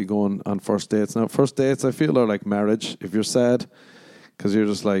you might be going on first dates. Now, first dates, I feel, are like marriage. If you're sad, because you're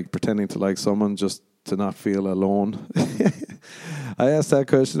just like pretending to like someone just to not feel alone. I asked that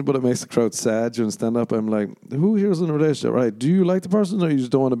question, but it makes the crowd sad. During stand up, I'm like, who here is in a relationship, right? Do you like the person, or you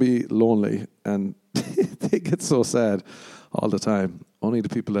just don't want to be lonely? And they get so sad all the time. Only the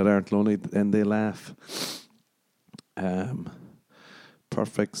people that aren't lonely, and they laugh.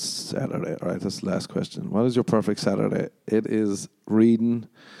 Perfect Saturday. All right, that's the last question. What is your perfect Saturday? It is reading.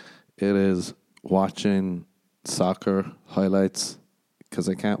 It is watching soccer highlights, because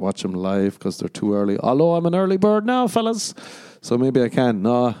I can't watch them live because they're too early. Although I'm an early bird now, fellas. So maybe I can.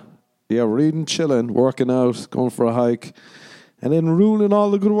 No. Yeah, reading, chilling, working out, going for a hike. And then ruining all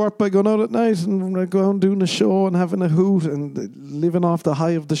the good work by going out at night and going and doing a show and having a hoot and living off the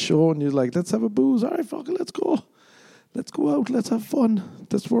high of the show. And you're like, let's have a booze. All right, fuck it, let's go. Let's go out. Let's have fun.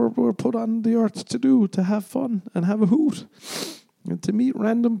 That's what we're put on the earth to do, to have fun and have a hoot. And to meet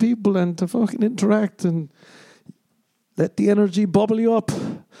random people and to fucking interact and... let the energy bubble you up.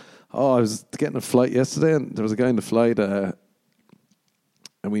 Oh, I was getting a flight yesterday, and there was a guy in the flight,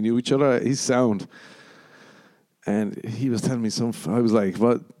 and we knew each other. He's sound. And he was telling me I was like,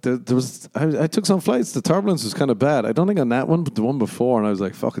 what? I took some flights. The turbulence was kind of bad. I don't think on that one, but the one before. And I was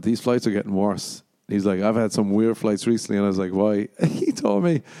like, fuck it, these flights are getting worse. He's like, I've had some weird flights recently. And I was like, why? He told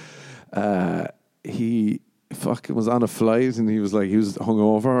me he fucking was on a flight, and he was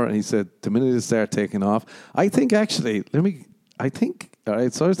hungover, and he said the minute it started taking off, all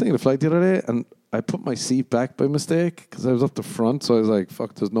right, so I was taking a flight the other day, and I put my seat back by mistake because I was up the front, so I was like,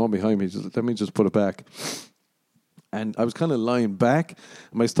 fuck, there's no one behind me, let me just put it back. And I was kind of lying back,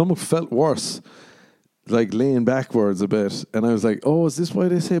 and my stomach felt worse. like laying backwards a bit. And I was like, oh, is this why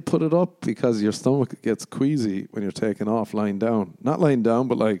they say put it up? Because your stomach gets queasy when you're taking off lying down. Not lying down,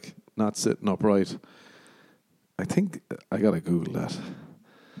 but like not sitting upright. I think I got to Google that.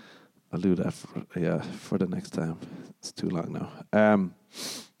 I'll do that for the next time. It's too long now.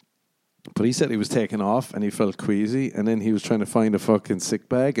 But he said he was taking off and he felt queasy, and then he was trying to find a fucking sick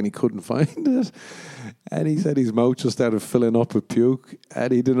bag and he couldn't find it. And he said his mouth just started filling up with puke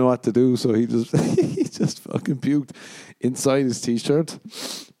and he didn't know what to do, so he just he just fucking puked inside his t-shirt.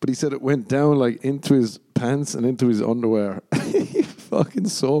 But he said it went down like into his pants and into his underwear. Fucking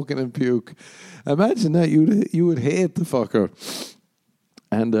soaking in puke. Imagine that. You would hate the fucker.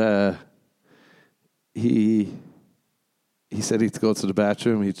 And he said he had to go to the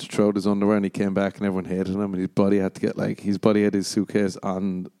bathroom. He threw out his underwear and he came back and everyone hated him. And his buddy had to get his buddy had his suitcase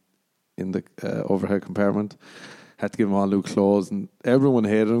in the overhead compartment. Had to give him all new clothes, and everyone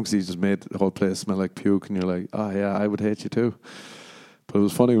hated him because he just made the whole place smell like puke. And you're like, oh yeah, I would hate you too. But it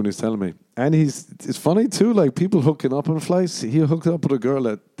was funny when he was telling me. And it's funny too, like people hooking up on flights. He hooked up with a girl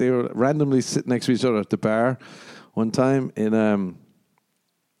that they were randomly sitting next to each other at the bar one time in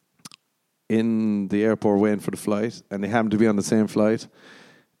the airport waiting for the flight, and they happened to be on the same flight,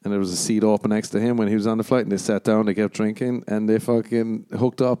 and there was a seat open next to him when he was on the flight, and they sat down, they kept drinking, and they fucking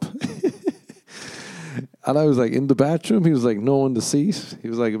hooked up. And I was like, in the bathroom? He was like, no, in the seat. He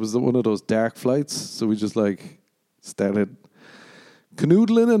was like, it was one of those dark flights, so we just like started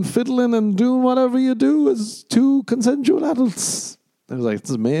canoodling and fiddling and doing whatever you do as two consensual adults. I was like,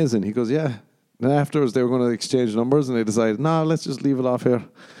 this is amazing. He goes, yeah. And afterwards, they were going to exchange numbers, and they decided, no, let's just leave it off here.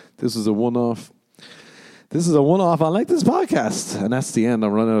 This is a one-off. This is a one-off on like this podcast. And that's the end.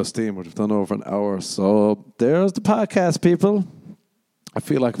 I'm running out of steam. We've done over an hour. So there's the podcast, people. I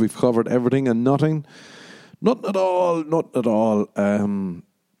feel like we've covered everything and nothing. Nothing at all. Nothing at all.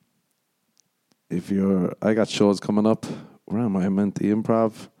 I got shows coming up. Where am I? I'm at the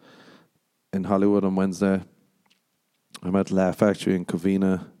Improv in Hollywood on Wednesday. I'm at Laugh Factory in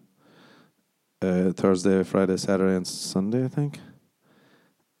Covina Thursday, Friday, Saturday, and Sunday, I think.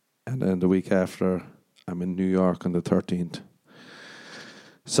 And then the week after, I'm in New York on the 13th.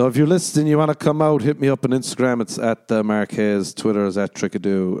 So if you're listening, you want to come out, hit me up on Instagram. It's at Mark Hayes. Twitter is at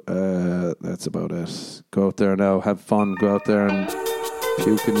Trickadoo. That's about it. Go out there now. Have fun. Go out there and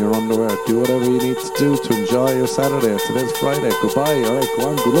puke in your underwear. Do whatever you need to do to enjoy your Saturday. Today's Friday. Goodbye. All right, go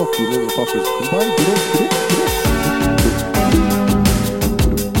on. Good luck, you little fuckers. Goodbye. Good luck.